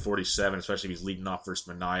eye on him at 47, especially if he's leading off versus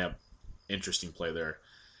Minaya. Interesting play there.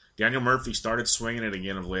 Daniel Murphy started swinging it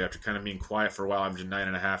again of late after kind of being quiet for a while, averaging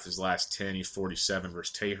 9.5 his last 10. He's 47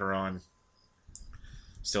 versus Teheran.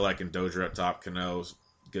 Still liking Dozier up top. Cano's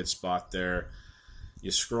good spot there.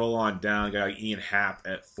 You scroll on down, got Ian Happ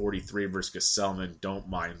at 43 versus Gesellman. Don't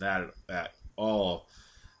mind that at all.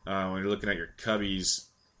 When you're looking at your Cubbies,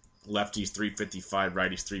 lefties 355,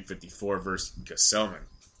 righties 354 versus Gesellman.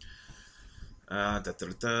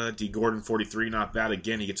 D. Gordon, 43, not bad.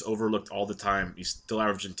 Again, he gets overlooked all the time. He's still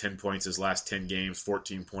averaging 10 points his last 10 games,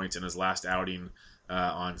 14 points in his last outing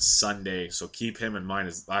on Sunday. So keep him in mind.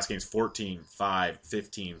 His last game's 14, 5,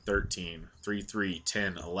 15, 13, 3, 3,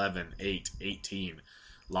 10, 11, 8, 18.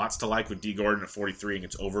 Lots to like with D. Gordon at 43 and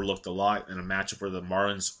gets overlooked a lot in a matchup where the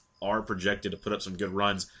Marlins are projected to put up some good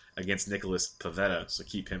runs against Nicholas Pivetta. So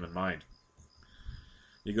keep him in mind.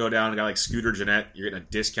 You go down, a guy like Scooter Gennett, you're getting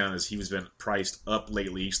a discount as he's been priced up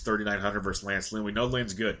lately. He's 3,900 versus Lance Lynn. We know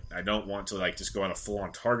Lynn's good. I don't want to just go on a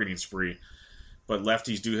full-on targeting spree, but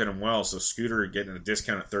lefties do hit him well, so Scooter getting a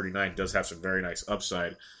discount at 39 does have some very nice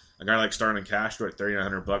upside. A guy like Starlin Castro at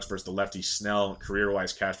 $3,900 versus the lefty Snell.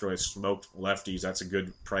 Career-wise, Castro has smoked lefties. That's a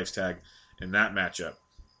good price tag in that matchup.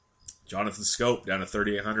 Jonathan Scope down to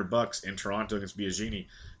 $3,800 in Toronto against Biagini.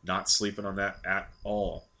 Not sleeping on that at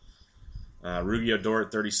all. Rugi Odor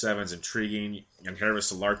at 37 is intriguing. And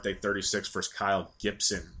Hervis Solarte 36 versus Kyle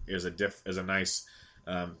Gibson is a nice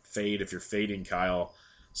fade if you're fading Kyle.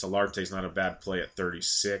 Solarte's not a bad play at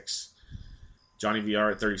 36. Johnny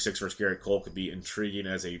VR at 36 versus Garrett Cole could be intriguing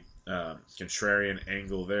as a contrarian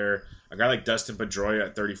angle there. A guy like Dustin Pedroia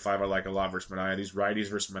at 35 I like a lot versus Minaya. These righties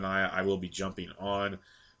versus Minaya I will be jumping on.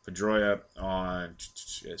 Pedroia on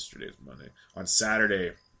yesterday's Monday. On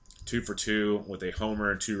Saturday, 2 for 2 with a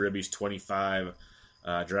homer and 2 ribbies, 25.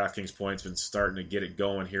 DraftKings points been starting to get it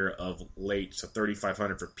going here of late. So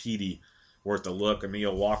 3,500 for Petey, worth a look.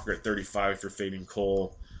 Emil Walker at 35 if you're fading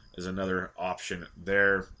Cole is another option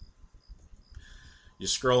there. You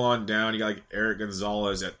scroll on down, you got like Eric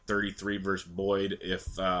Gonzalez at 33 versus Boyd.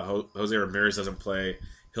 If Jose Ramirez doesn't play,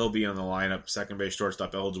 he'll be on the lineup. Second base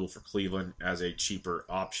shortstop eligible for Cleveland as a cheaper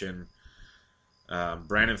option.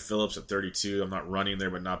 Brandon Phillips at 32. I'm not running there,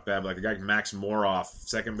 but not bad. But like a guy like Max Moroff,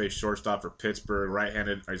 second base shortstop for Pittsburgh,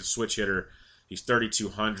 right-handed, he's a switch hitter. He's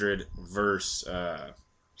 3,200 versus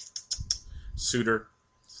Suter.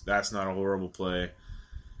 That's not a horrible play.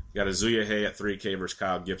 You got Azuya Hay at 3K versus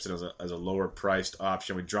Kyle Gibson as a lower-priced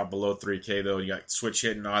option. We drop below 3K, though. You got switch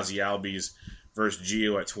hitting Ozzy Albies versus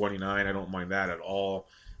Gio at 29. I don't mind that at all.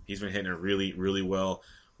 He's been hitting it really, really well.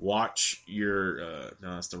 Watch your...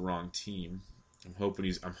 no, that's the wrong team. I'm hoping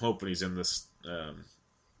he's in this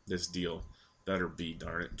this deal. Better be,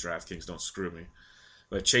 darn it. DraftKings, don't screw me.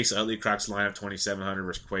 But Chase Utley cracks the lineup 2,700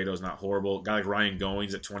 versus Cueto is not horrible. A guy like Ryan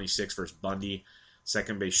Goings at 26 versus Bundy.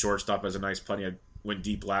 Second base shortstop has a nice punt. He went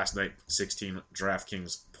deep last night, 16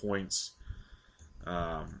 DraftKings points.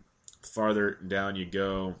 Farther down you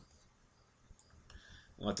go.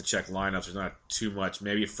 We'll have to check lineups. There's not too much.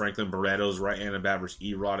 Maybe Franklin Barreto's right-handed bat versus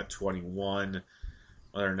Erod at 21.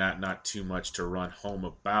 Other than that, not too much to run home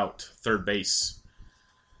about. Third base.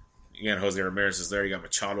 Again, Jose Ramirez is there. You got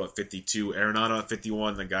Machado at 52. Arenado at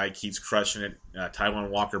 51. The guy keeps crushing it. Taijuan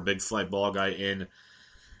Walker, big fly ball guy in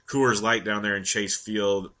Coors Light down there in Chase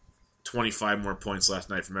Field. 25 more points last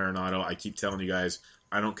night from Arenado. I keep telling you guys,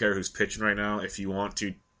 I don't care who's pitching right now. If you want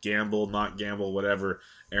to gamble, not gamble, whatever.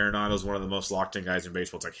 Arenado's one of the most locked-in guys in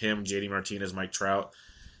baseball. It's like him, JD Martinez, Mike Trout.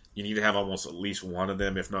 You need to have almost at least one of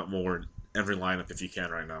them, if not more, in every lineup if you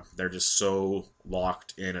can right now. They're just so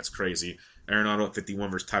locked in. It's crazy. Arenado at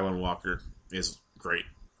 51 versus Taijuan Walker is great.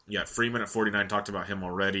 You got Freeman at 49. Talked about him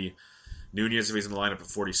already. Nunez, if he's in the lineup at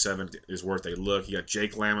 47, is worth a look. You got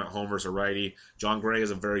Jake Lamb at home versus a righty. John Gray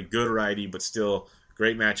is a very good righty, but still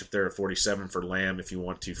great matchup there at 47 for Lamb if you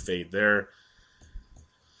want to fade there.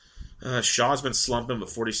 Shaw's been slumping, but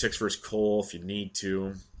 46 versus Cole if you need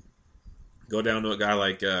to. Go down to a guy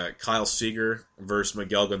like Kyle Seager versus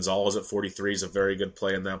Miguel Gonzalez at 43 is a very good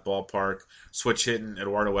play in that ballpark. Switch hitting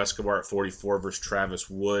Eduardo Escobar at 44 versus Travis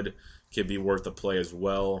Wood could be worth a play as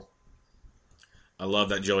well. I love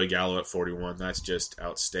that Joey Gallo at 41. That's just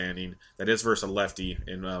outstanding. That is versus a lefty,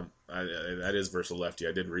 and that is versus a lefty.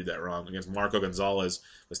 I did read that wrong. Against Marco Gonzalez,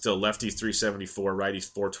 but still lefties 374, righties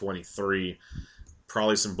 423.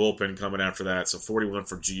 Probably some bullpen coming after that. So 41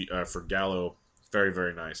 for Gallo. Very,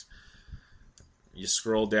 very nice. You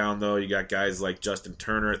scroll down, though, you got guys like Justin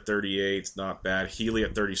Turner at 38. It's not bad. Healy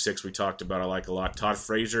at 36 we talked about. I like a lot. Todd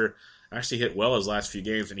Frazier actually hit well his last few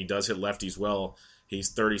games, and he does hit lefties well. He's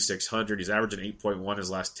 3,600. He's averaging 8.1 his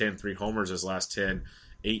last 10, 3 homers his last 10,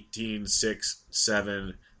 18, 6,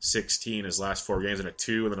 7, 16 his last 4 games, and a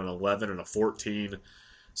 2, and then an 11, and a 14.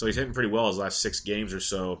 So he's hitting pretty well his last 6 games or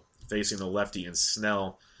so, facing the lefty and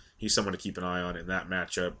Snell. He's someone to keep an eye on in that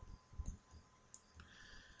matchup.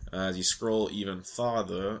 As you scroll even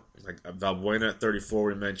farther, like Valbuena at 34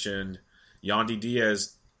 we mentioned. Yandy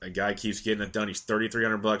Diaz, a guy keeps getting it done. He's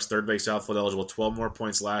 $3,300, third base outfield eligible, 12 more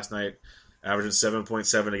points last night. Averaging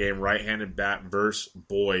 7.7 a game, right-handed bat versus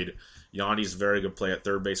Boyd. Yandy's a very good play at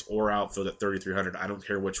third base or outfield at 3,300. I don't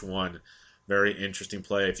care which one. Very interesting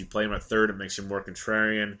play. If you play him at third, it makes you more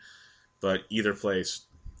contrarian. But either place,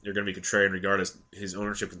 you're going to be contrarian regardless. His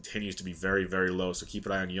ownership continues to be very, very low. So keep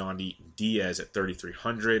an eye on Yandy Diaz at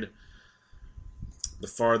 3,300. The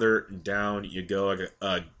farther down you go,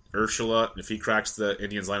 Urshela, if he cracks the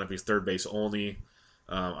Indians lineup, he's third base only.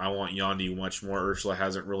 I want Yandy much more. Urshela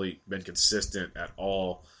hasn't really been consistent at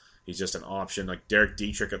all. He's just an option. Like Derek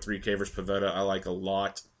Dietrich at 3K versus Pivetta, I like a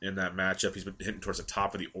lot in that matchup. He's been hitting towards the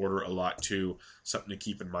top of the order a lot too. Something to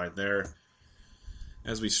keep in mind there.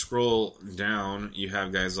 As we scroll down, you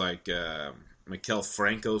have guys like Maikel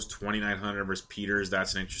Franco's 2,900 versus Peters.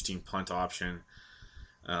 That's an interesting punt option.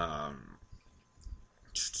 Other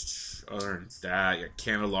than that, you got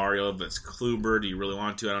Candelario, but it's Kluber. Do you really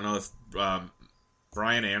want to? I don't know if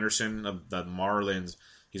Brian Anderson of the Marlins,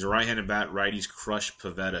 he's a right-handed bat. Righties crush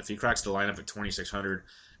Pivetta. If he cracks the lineup at 2,600,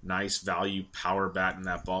 nice value power bat in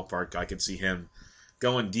that ballpark. I could see him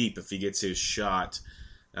going deep if he gets his shot.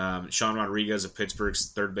 Sean Rodriguez of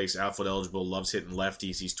Pittsburgh's third base outfield eligible, loves hitting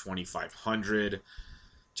lefties. He's 2,500.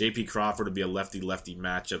 J.P. Crawford would be a lefty-lefty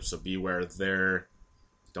matchup, so beware there.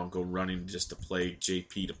 Don't go running just to play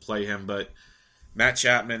J.P. to play him. But Matt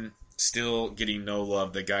Chapman, still getting no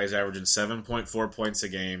love. The guy's averaging 7.4 points a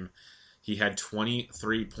game. He had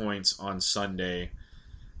 23 points on Sunday.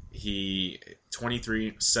 He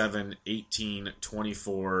 23, 7, 18,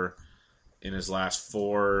 24 in his last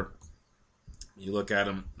 4. You look at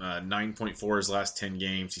him, 9.4 his last 10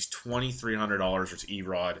 games. He's $2,300 versus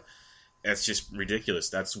Erod. That's just ridiculous.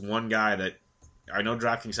 That's one guy that I know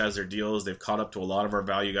DraftKings has their deals. They've caught up to a lot of our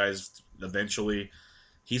value guys eventually.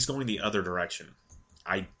 He's going the other direction.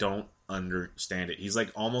 I don't understand it. He's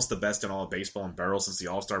like almost the best in all of baseball in barrels since the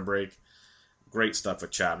All-Star break. Great stuff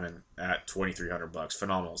with Chapman at $2,300.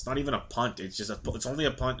 Phenomenal. It's not even a punt. It's only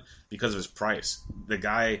a punt because of his price. The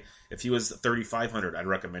guy, if he was $3,500, I'd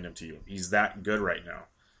recommend him to you. He's that good right now.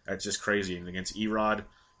 That's just crazy. And against Erod,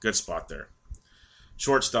 good spot there.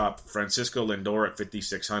 Shortstop, Francisco Lindor at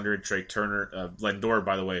 5,600. Trey Turner. Lindor,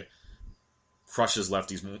 by the way, crushes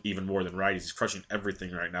lefties even more than righties. He's crushing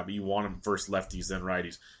everything right now, but you want him first lefties, then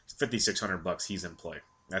righties. $5,600. He's in play.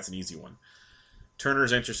 That's an easy one.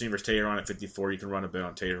 Turner's interesting versus Teheran at 54. You can run a bit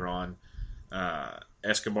on Teheran.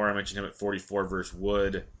 Escobar, I mentioned him at 44 versus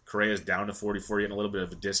Wood. Correa's down to 44. You're getting a little bit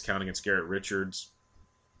of a discount against Garrett Richards.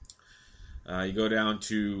 You go down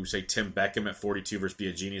to, say, Tim Beckham at 42 versus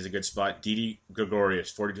Biagini is a good spot. Didi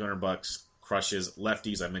Gregorius, $4,200, crushes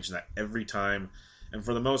lefties. I mention that every time. And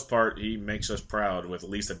for the most part, he makes us proud with at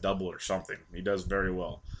least a double or something. He does very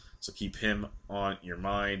well. So keep him on your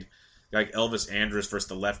mind. Like Elvis Andrus versus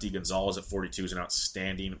the lefty. Gonzalez at 42 is an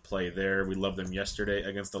outstanding play there. We loved him yesterday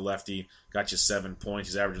against the lefty. Got you 7 points.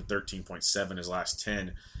 He's averaging 13.7 his last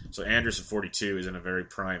 10. So Andrus at 42 is in a very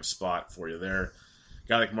prime spot for you there.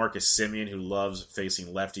 Guy like Marcus Semien, who loves facing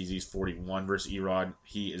lefties. He's 41 versus Erod.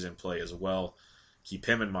 He is in play as well. Keep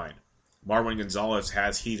him in mind. Marwin Gonzalez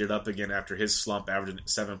has heated up again after his slump, averaging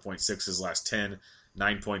 7.6 his last 10,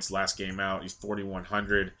 9 points last game out. He's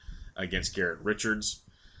 4,100 against Garrett Richards.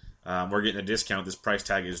 We're getting a discount. This price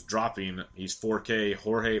tag is dropping. He's 4K.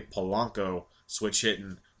 Jorge Polanco, switch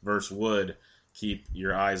hitting versus Wood. Keep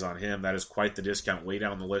your eyes on him. That is quite the discount way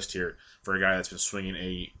down the list here for a guy that's been swinging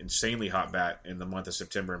a insanely hot bat in the month of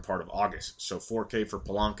September and part of August. So 4K for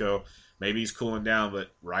Polanco. Maybe he's cooling down,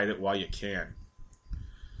 but ride it while you can.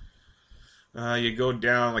 You go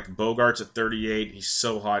down like Bogarts at 38. He's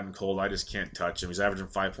so hot and cold. I just can't touch him. He's averaging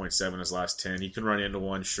 5.7 his last 10. He can run into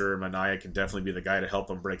one, sure. Manaea can definitely be the guy to help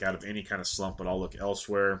him break out of any kind of slump, but I'll look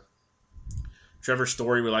elsewhere. Trevor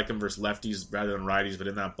Story, we like him versus lefties rather than righties, but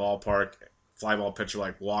in that ballpark, fly ball pitcher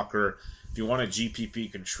like Walker. If you want a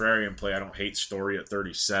GPP contrarian play, I don't hate Story at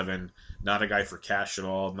 37. Not a guy for cash at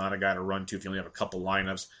all. Not a guy to run to if you only have a couple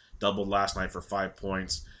lineups. Doubled last night for 5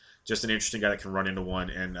 points. Just an interesting guy that can run into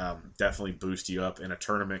one and definitely boost you up in a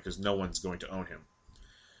tournament because no one's going to own him.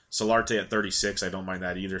 Solarte at 36, I don't mind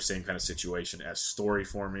that either. Same kind of situation as Story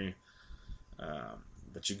for me.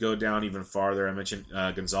 But you go down even farther. I mentioned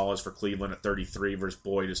Gonzalez for Cleveland at 33 versus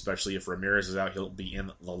Boyd, especially if Ramirez is out, he'll be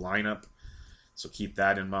in the lineup. So keep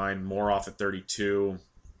that in mind. Moroff at 32.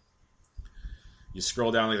 You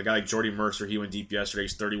scroll down, like a guy like Jordy Mercer, he went deep yesterday.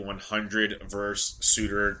 He's 3,100 versus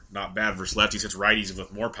Suter. Not bad versus lefties. It's righties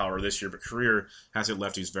with more power this year, but career has hit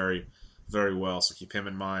lefties very, very well. So keep him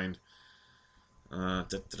in mind. As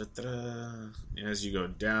you go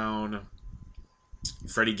down,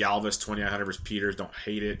 Freddie Galvis, 2,900 versus Peters. Don't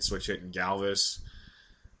hate it. Switch hitting Galvis.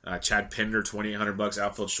 Chad Pinder, $2,800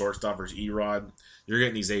 outfield shortstop versus Erod. You're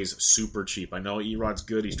getting these A's super cheap. I know Erod's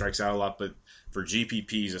good. He strikes out a lot, but for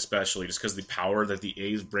GPPs especially, just because of the power that the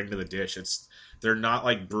A's bring to the dish, they're not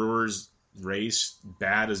like Brewers, Rays,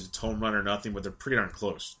 bad as a home run or nothing, but they're pretty darn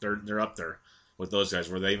close. They're up there with those guys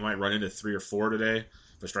where they might run into 3 or 4 today,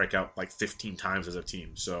 but strike out like 15 times as a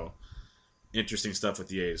team. So interesting stuff with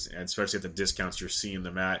the A's, and especially at the discounts you're seeing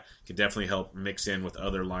them at, can definitely help mix in with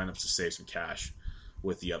other lineups to save some cash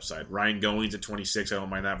with the upside. Ryan Goings at 26, I don't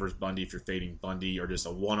mind that versus Bundy if you're fading Bundy, or just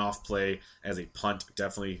a one-off play as a punt,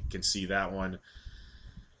 definitely can see that one.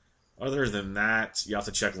 Other than that, you have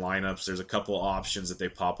to check lineups. There's a couple options that they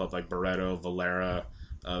pop up, like Barreto, Valera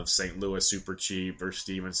of St. Louis, super cheap, versus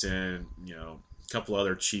Stevenson, a couple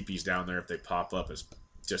other cheapies down there if they pop up as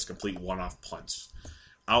just complete one-off punts.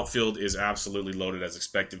 Outfield is absolutely loaded as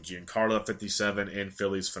expected. Giancarlo at 57 in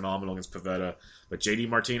Phillies, phenomenal against Pivetta. But JD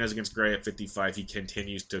Martinez against Gray at 55, he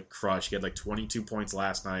continues to crush. He had like 22 points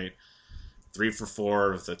last night, 3 for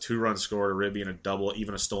 4 with a 2-run score, a ribby, and a double,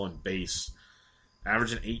 even a stolen base.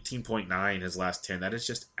 Averaging 18.9 his last 10. That is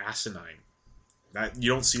just asinine.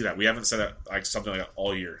 You don't see that. We haven't said that like something like that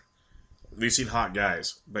all year. We've seen hot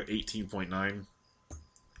guys, but 18.9,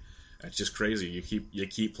 that's just crazy. You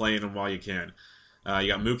keep playing them while you can. You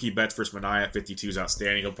got Mookie Betts versus Manaea at 52 is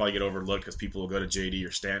outstanding. He'll probably get overlooked because people will go to JD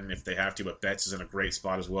or Stanton if they have to, but Betts is in a great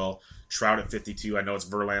spot as well. Trout at 52, I know it's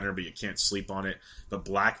Verlander, but you can't sleep on it. But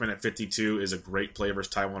Blackman at 52 is a great play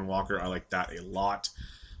versus Taijuan Walker. I like that a lot.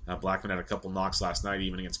 Blackman had a couple knocks last night,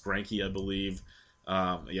 even against Greinke, I believe.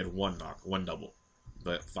 He had 1 knock, 1 double.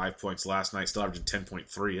 But 5 points last night, still averaging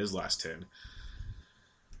 10.3 his last 10.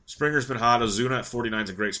 Springer's been hot. Ozuna at 49 is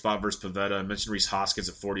a great spot versus Pivetta. I mentioned Rhys Hoskins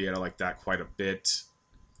at 48. I like that quite a bit.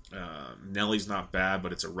 Nelly's not bad,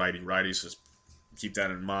 but it's a righty-righty, so just keep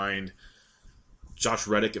that in mind. Josh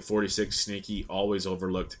Reddick at 46, sneaky, always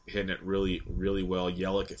overlooked, hitting it really, really well.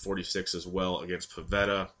 Yelich at 46 as well against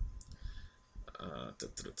Pivetta.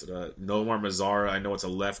 Nomar Mazara, I know it's a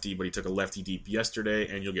lefty, but he took a lefty deep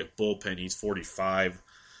yesterday, and you'll get bullpen. He's 45.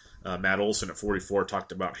 Matt Olson at 44,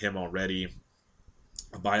 talked about him already.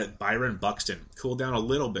 Byron Buxton cooled down a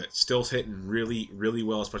little bit, still hitting really, really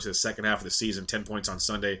well, especially the second half of the season. 10 points on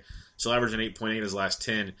Sunday, still averaging 8.8 his last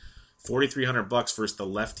 10. $4,300 versus the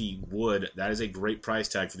lefty Wood. That is a great price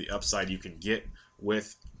tag for the upside you can get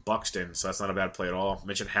with Buxton, so that's not a bad play at all.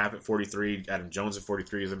 Mentioned Happ at 43, Adam Jones at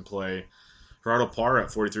 43 is in play. Gerardo Parra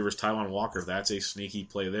at 43 versus Taijuan Walker. That's a sneaky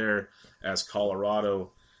play there, as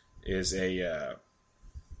Colorado is a...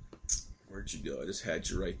 where'd you go? I just had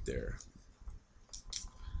you right there.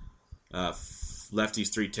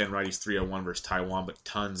 Lefties 310, righties 301 versus Taijuan, but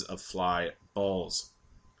tons of fly balls.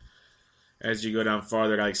 As you go down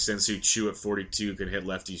farther, guy like Sensu Chu at 42 can hit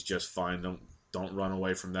lefties just fine. Don't run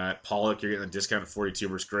away from that. Pollock, you're getting a discount at 42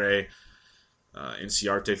 versus Gray.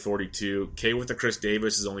 Inciarte 42. K with the Chris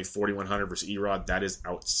Davis is only 4,100 versus Erod. That is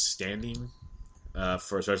outstanding,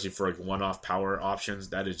 especially for like one-off power options.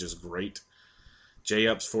 That is just great.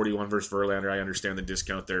 J-Ups 41 versus Verlander. I understand the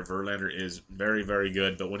discount there. Verlander is very, very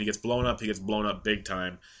good, but when he gets blown up big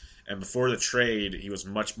time. And before the trade, he was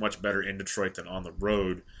much, much better in Detroit than on the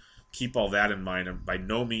road. Keep all that in mind. And by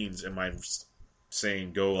no means am I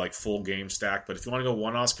saying go like full game stack. But if you want to go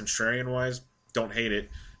one-offs contrarian-wise, don't hate it.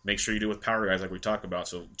 Make sure you do it with power guys like we talked about.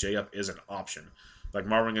 So J-Up is an option. Like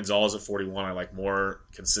Marwin Gonzalez at 41, I like more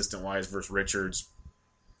consistent-wise versus Richards.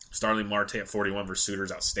 Starling Marte at 41 versus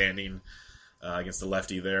Suter's outstanding against the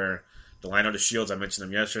lefty there. Delino DeShields, I mentioned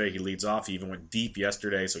him yesterday. He leads off. He even went deep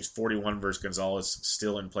yesterday, so he's 41 versus Gonzalez.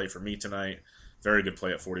 Still in play for me tonight. Very good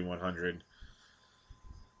play at 4,100.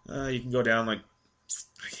 You can go down like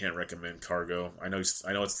I can't recommend Cargo. I know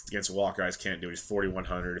it's against Walker. I just can't do it. He's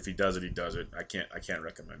 4,100. If he does it, he does it. I can't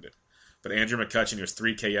recommend it. But Andrew McCutchen, he was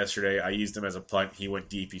 3K yesterday. I used him as a punt. He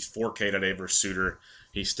went deep. He's 4K today versus Suter.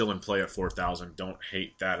 He's still in play at 4,000. Don't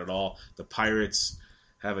hate that at all. The Pirates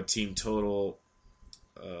have a team total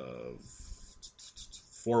of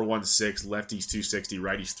 416, lefties 260,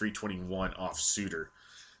 righties 321 off Suter.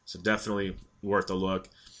 So definitely worth a look.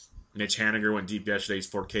 Mitch Haniger went deep yesterday.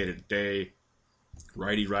 He's 4K today.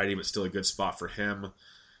 Righty, but still a good spot for him.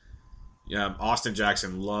 Yeah, Austin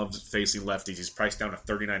Jackson loves facing lefties. He's priced down to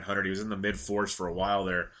 3,900. He was in the mid-fours for a while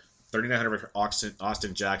there. 3,900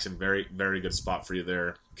 Austin Jackson, very, very good spot for you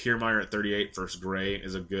there. Kiermaier at 38 versus Gray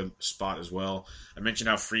is a good spot as well. I mentioned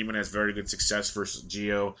how Freeman has very good success versus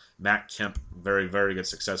Gio. Matt Kemp, very, very good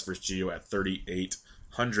success versus Gio at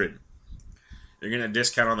 3,800. You're getting a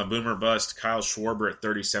discount on the boomer bust. Kyle Schwarber at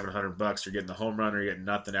 $3,700. You're getting the home run, or you're getting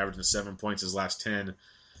nothing, averaging 7 points his last 10.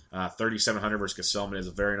 3,700 versus Gesellman is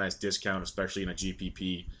a very nice discount, especially in a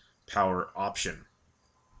GPP power option.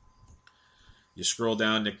 You scroll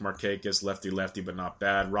down, Nick Markakis, lefty, but not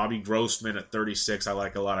bad. Robbie Grossman at 36, I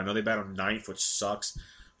like a lot. I know they bat him ninth, which sucks,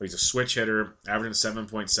 but he's a switch hitter, averaging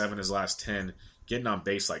 7.7 his last 10, getting on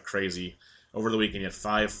base like crazy. Over the weekend, he had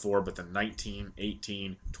 5-4, but the 19,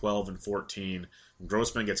 18, 12, and 14. When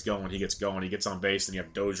Grossman gets going, he gets going. He gets on base, and you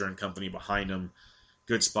have Dozier and company behind him.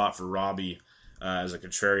 Good spot for Robbie as a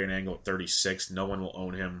contrarian angle at 36. No one will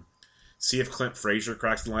own him. See if Clint Frazier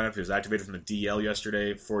cracks the lineup. He was activated from the DL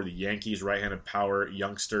yesterday for the Yankees. Right-handed power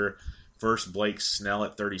youngster. First, Blake Snell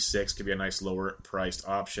at 36. Could be a nice lower-priced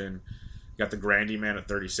option. Got the Grandy man at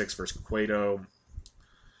 36 versus Cueto.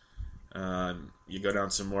 You go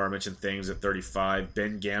down some more. I mentioned things at 35.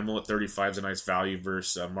 Ben Gamble at 35 is a nice value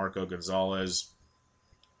versus Marco Gonzalez.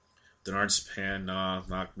 Denard Span,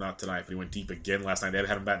 not tonight, but he went deep again last night. They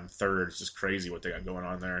had him batting third. It's just crazy what they got going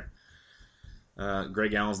on there.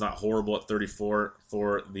 Greg Allen's not horrible at 34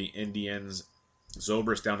 for the Indians.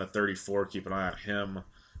 Zobrist down to 34. Keep an eye on him.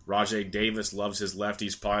 Rajay Davis loves his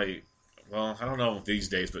lefties. Probably, well, I don't know these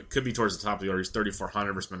days, but it could be towards the top of the order. He's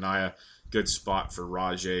 3,400 versus Manaea. Good spot for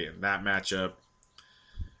Rajay in that matchup.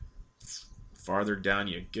 Farther down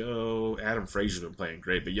you go. Adam Frazier's been playing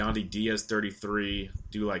great, but Yandy Diaz 33.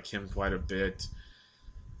 Do like him quite a bit.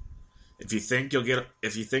 If you think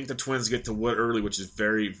the Twins get to Wood early, which is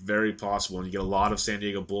very, very possible, and you get a lot of San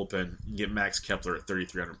Diego bullpen, you get Max Kepler at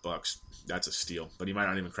 $3,300. That's a steal, but he might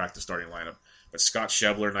not even crack the starting lineup. But Scott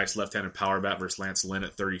Schebler, nice left-handed power bat versus Lance Lynn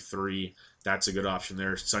at 33. That's a good option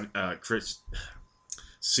there. Chris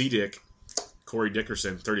Cedic, Corey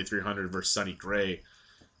Dickerson, 3,300 versus Sonny Gray.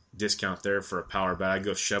 Discount there for a power bat. I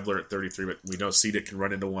go Schebler at 33, but we know Cedic can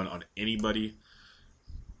run into one on anybody.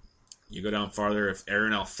 You go down farther. If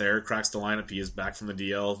Aaron Altherr cracks the lineup, he is back from the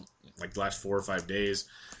DL like the last 4 or 5 days.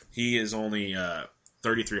 He is only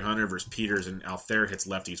 3,300 versus Peters, and Altherr hits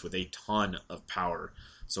lefties with a ton of power.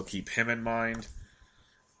 So keep him in mind.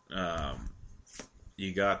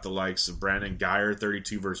 You got the likes of Brandon Guyer,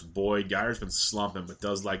 32 versus Boyd. Guyer's been slumping, but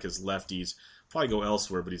does like his lefties. Probably go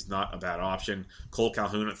elsewhere, but he's not a bad option. Cole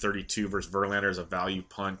Calhoun at 32 versus Verlander is a value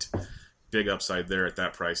punt. Big upside there at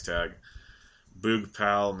that price tag. Boog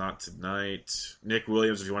Pal, not tonight. Nick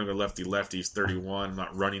Williams, if you want to go lefty, he's 31. I'm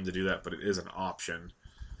not running to do that, but it is an option.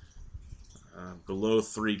 Below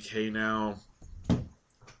 3K now.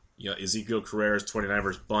 Yeah, Ezekiel Carreras, 29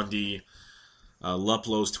 versus Bundy.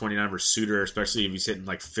 Luplow's 29 versus Suter, especially if he's hitting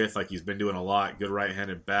like fifth, like he's been doing a lot. Good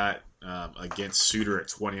right-handed bat against Suter at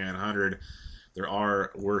 2,900. There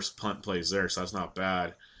are worse punt plays there, so that's not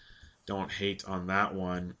bad. Don't hate on that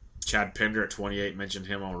one. Chad Pinder at 28, mentioned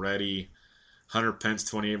him already. Hunter Pence,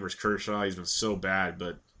 28 versus Kershaw. He's been so bad,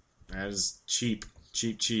 but that is cheap.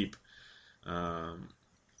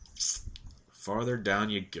 Farther down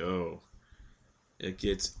you go. It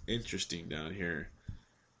gets interesting down here.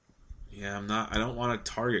 Yeah, I don't want to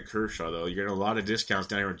target Kershaw, though. You're getting a lot of discounts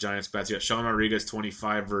down here with Giants bats. You got Sean Rodriguez,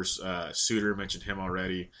 25 versus Suter. Mentioned him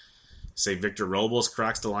already. Say Victor Robles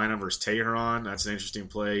cracks the lineup versus Teheran. That's an interesting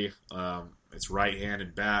play. It's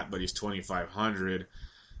right-handed bat, but he's 2,500.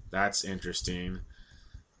 That's interesting.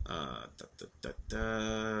 Like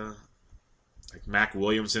Mac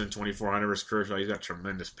Williamson, 2,400 versus Kershaw. He's got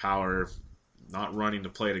tremendous power. Not running to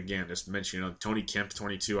play it again. Just mention, Tony Kemp,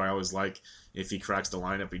 22. I always like if he cracks the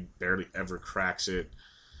lineup. He barely ever cracks it.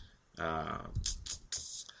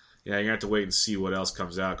 Yeah, you're going to have to wait and see what else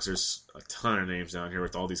comes out because there's a ton of names down here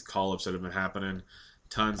with all these call-ups that have been happening.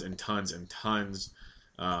 Tons and tons and tons.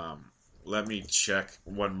 Let me check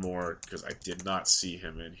one more because I did not see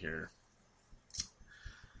him in here.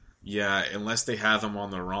 Yeah, unless they have him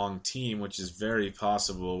on the wrong team, which is very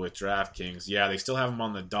possible with DraftKings. Yeah, they still have him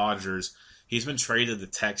on the Dodgers. He's been traded to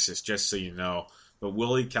Texas, just so you know. But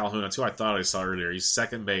Willie Calhoun, that's who I thought I saw earlier. He's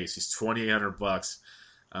second base. He's $2,800.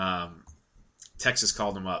 Texas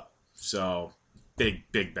called him up. So,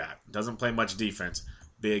 big bat. Doesn't play much defense.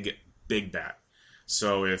 Big bat.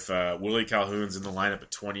 So if Willie Calhoun's in the lineup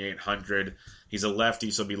at 2,800, he's a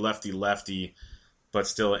lefty, so he'll be lefty, but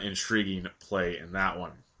still an intriguing play in that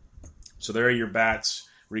one. So there are your bats.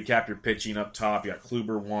 Recap your pitching up top. You got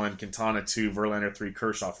Kluber 1, Quintana 2, Verlander 3,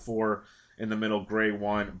 Kershaw 4. In the middle, Gray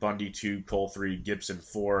 1, Bundy 2, Cole 3, Gibson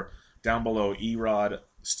 4. Down below, Erod,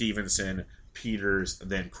 Stevenson, Peters,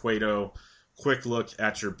 then Cueto. Quick look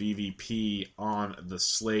at your BVP on the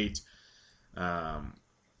slate. The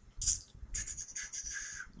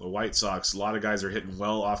White Sox, a lot of guys are hitting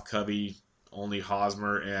well off Covey. Only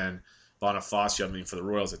Hosmer and Bonifacio, for the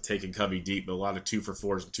Royals, have taken Covey deep, but a lot of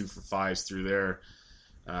 2-for-4s and 2-for-5s through there.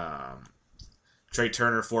 Trey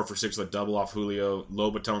Turner, 4-for-6 with a double off Julio.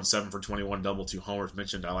 Lobaton, 7-for-21, double, 2 homers.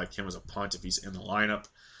 Mentioned I like him as a punt if he's in the lineup.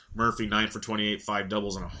 Murphy, 9-for-28, 5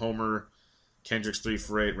 doubles and a homer. Kendricks,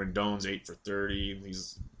 3-for-8. Rendon's 8-for-30.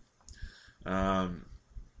 He's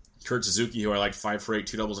Kurt Suzuki, who I like, 5-for-8,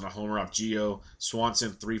 2 doubles and a homer off Gio.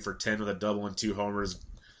 Swanson, 3-for-10 with a double and 2 homers.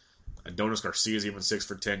 Adonis Garcia is even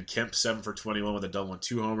 6-for-10. Kemp, 7-for-21 with a double and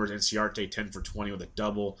 2 homers. Inciarte, 10-for-20 with a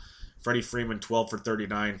double. Freddie Freeman,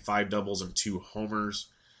 12-for-39, 5 doubles and 2 homers.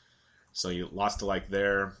 So lots to like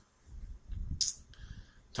there.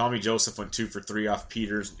 Tommy Joseph went 2-for-3 off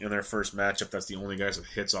Peters in their first matchup. That's the only guys with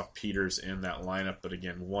hits off Peters in that lineup, but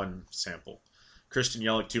again, one sample. Christian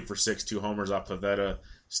Yelich, 2-for-6, 2 homers off Pivetta.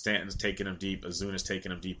 Stanton's taking him deep. Azuna's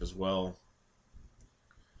taking him deep as well.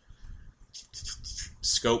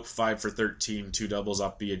 Scope, 5-for-13, 2 doubles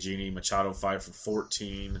off Biagini. Machado,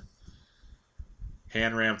 5-for-14.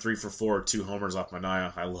 Hanram, 3-for-4, 2 homers off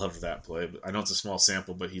Manaea. I loved that play. I know it's a small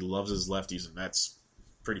sample, but he loves his lefties, and that's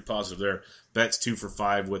pretty positive there. Betts,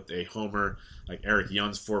 2-for-5 with a homer. Like Eric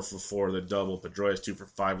Young's 4-for-4 with a double. Pedroia's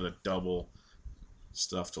 2-for-5 with a double.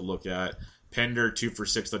 Stuff to look at. Pender,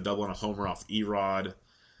 2-for-6 with a double and a homer off Erod.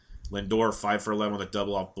 Lindor, 5-for-11 with a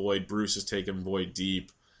double off Boyd. Bruce is taking Boyd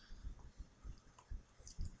deep.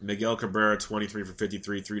 Miguel Cabrera,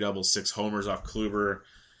 23-for-53, 3 doubles, 6 homers off Kluber.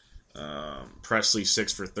 Presley,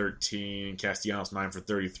 6-for-13. Castellanos,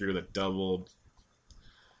 9-for-33 with a double.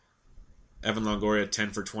 Evan Longoria,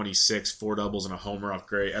 10-for-26, 4 doubles and a homer off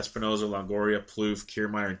Gray. Espinoza, Longoria, Plouffe,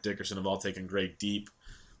 Kiermaier, and Dickerson have all taken Gray deep.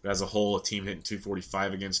 But as a whole, a team hitting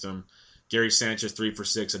 245 against him. Gary Sanchez,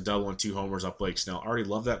 3-for-6, a double and 2 homers off Blake Snell. Already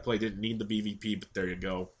love that play. Didn't need the BVP, but there you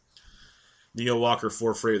go. Neil Walker,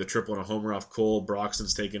 4-for-8 with a triple and a homer off Cole.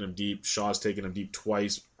 Broxton's taking him deep. Shaw's taking him deep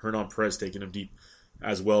twice. Hernan Perez taking him deep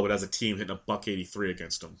as well, but as a team hitting $183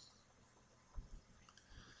 against him.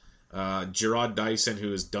 Gerard Dyson,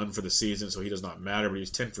 who is done for the season, so he does not matter, but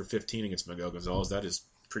he's 10-for-15 against Miguel Gonzalez. That is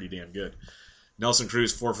pretty damn good. Nelson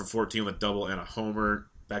Cruz, 4-for-14 with a double and a homer.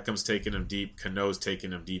 Beckham's taking him deep. Cano's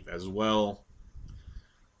taking him deep as well.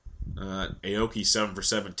 Aoki,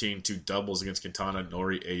 7-for-17, 2 doubles against Quintana.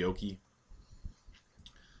 Nori Aoki.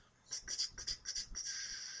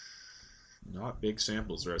 Not big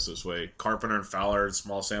samples the rest of this way. Carpenter and Fowler,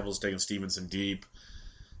 small samples, taking Stevenson deep.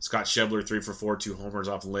 Scott Schebler, 3-for-4, 2 homers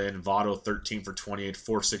off Lynn. Votto, 13-for-28,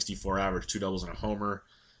 464 average, 2 doubles and a homer.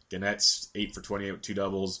 Gannett's 8-for-28 with 2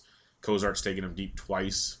 doubles. Cozart's taking him deep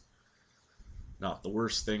twice. Not the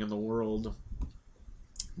worst thing in the world.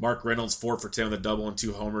 Mark Reynolds, 4-for-10 with a double and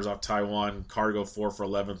 2 homers off Taiwan. Cargo,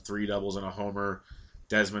 4-for-11, 3 doubles and a homer.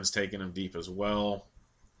 Desmond's taking him deep as well.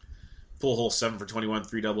 Pujols, 7-for-21,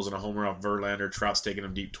 3 doubles and a homer off Verlander. Trout's taking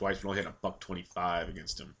him deep twice, but only hitting $125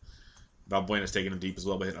 against him. Valbuena's taking him deep as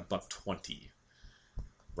well, but hitting $120.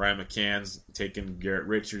 Brian McCann's taking Garrett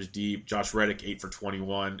Richards deep. Josh Reddick,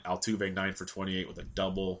 8-for-21. Altuve, 9-for-28 with a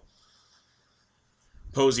double.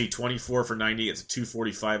 Posey, 24-for-90. It's a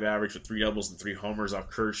 245 average with 3 doubles and 3 homers off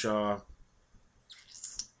Kershaw.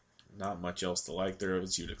 Not much else to like there,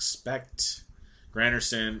 as you'd expect.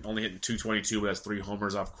 Granderson only hitting 222, but has 3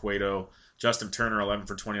 homers off Cueto. Justin Turner, 11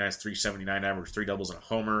 for 29, 379 average, 3 doubles and a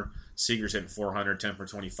homer. Seager's hitting 400, 10 for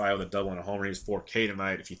 25 with a double and a homer. He's 4K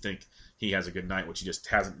tonight if you think he has a good night, which he just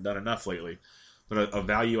hasn't done enough lately. But a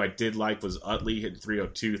value I did like was Utley hitting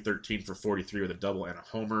 302, 13 for 43 with a double and a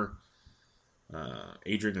homer.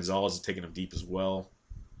 Adrian Gonzalez is taking him deep as well.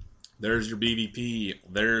 There's your BVP.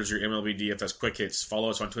 There's your MLB DFS quick hits. Follow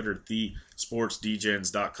us on Twitter at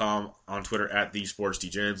thesportsdgens.com, on Twitter at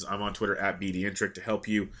thesportsdgens. I'm on Twitter at BDintric to help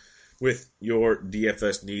you with your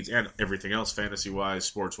DFS needs and everything else, fantasy-wise,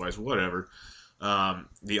 sports-wise, whatever.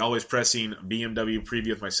 The always pressing BMW preview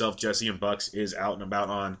with myself, Jesse, and Bucks is out and about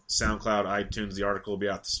on SoundCloud, iTunes. The article will be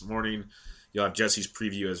out this morning. You'll have Jesse's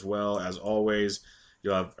preview as well, as always.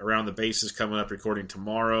 You'll have Around the Bases coming up, recording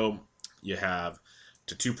tomorrow. You have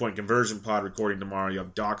the 2-point conversion pod recording tomorrow. You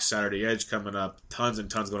have Doc's Saturday Edge coming up. Tons and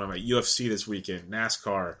tons going on at UFC this weekend.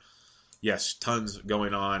 NASCAR. Yes, tons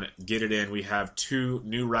going on. Get it in. We have 2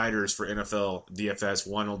 new writers for NFL DFS.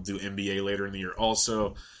 One will do NBA later in the year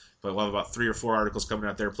also. But we'll have about 3 or 4 articles coming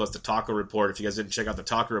out there, plus the Taco Report. If you guys didn't check out the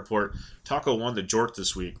Taco Report, Taco won the Jort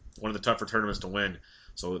this week. One of the tougher tournaments to win.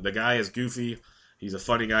 So the guy is goofy. He's a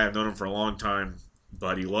funny guy. I've known him for a long time.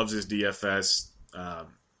 But he loves his DFS.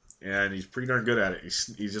 And he's pretty darn good at it.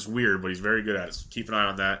 He's just weird, but he's very good at it. So keep an eye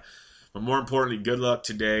on that. But more importantly, good luck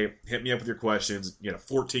today. Hit me up with your questions. You got a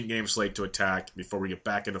 14-game slate to attack before we get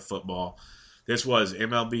back into football. This was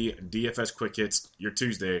MLB DFS Quick Hits, your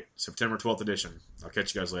Tuesday, September 12th edition. I'll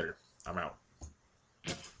catch you guys later. I'm out.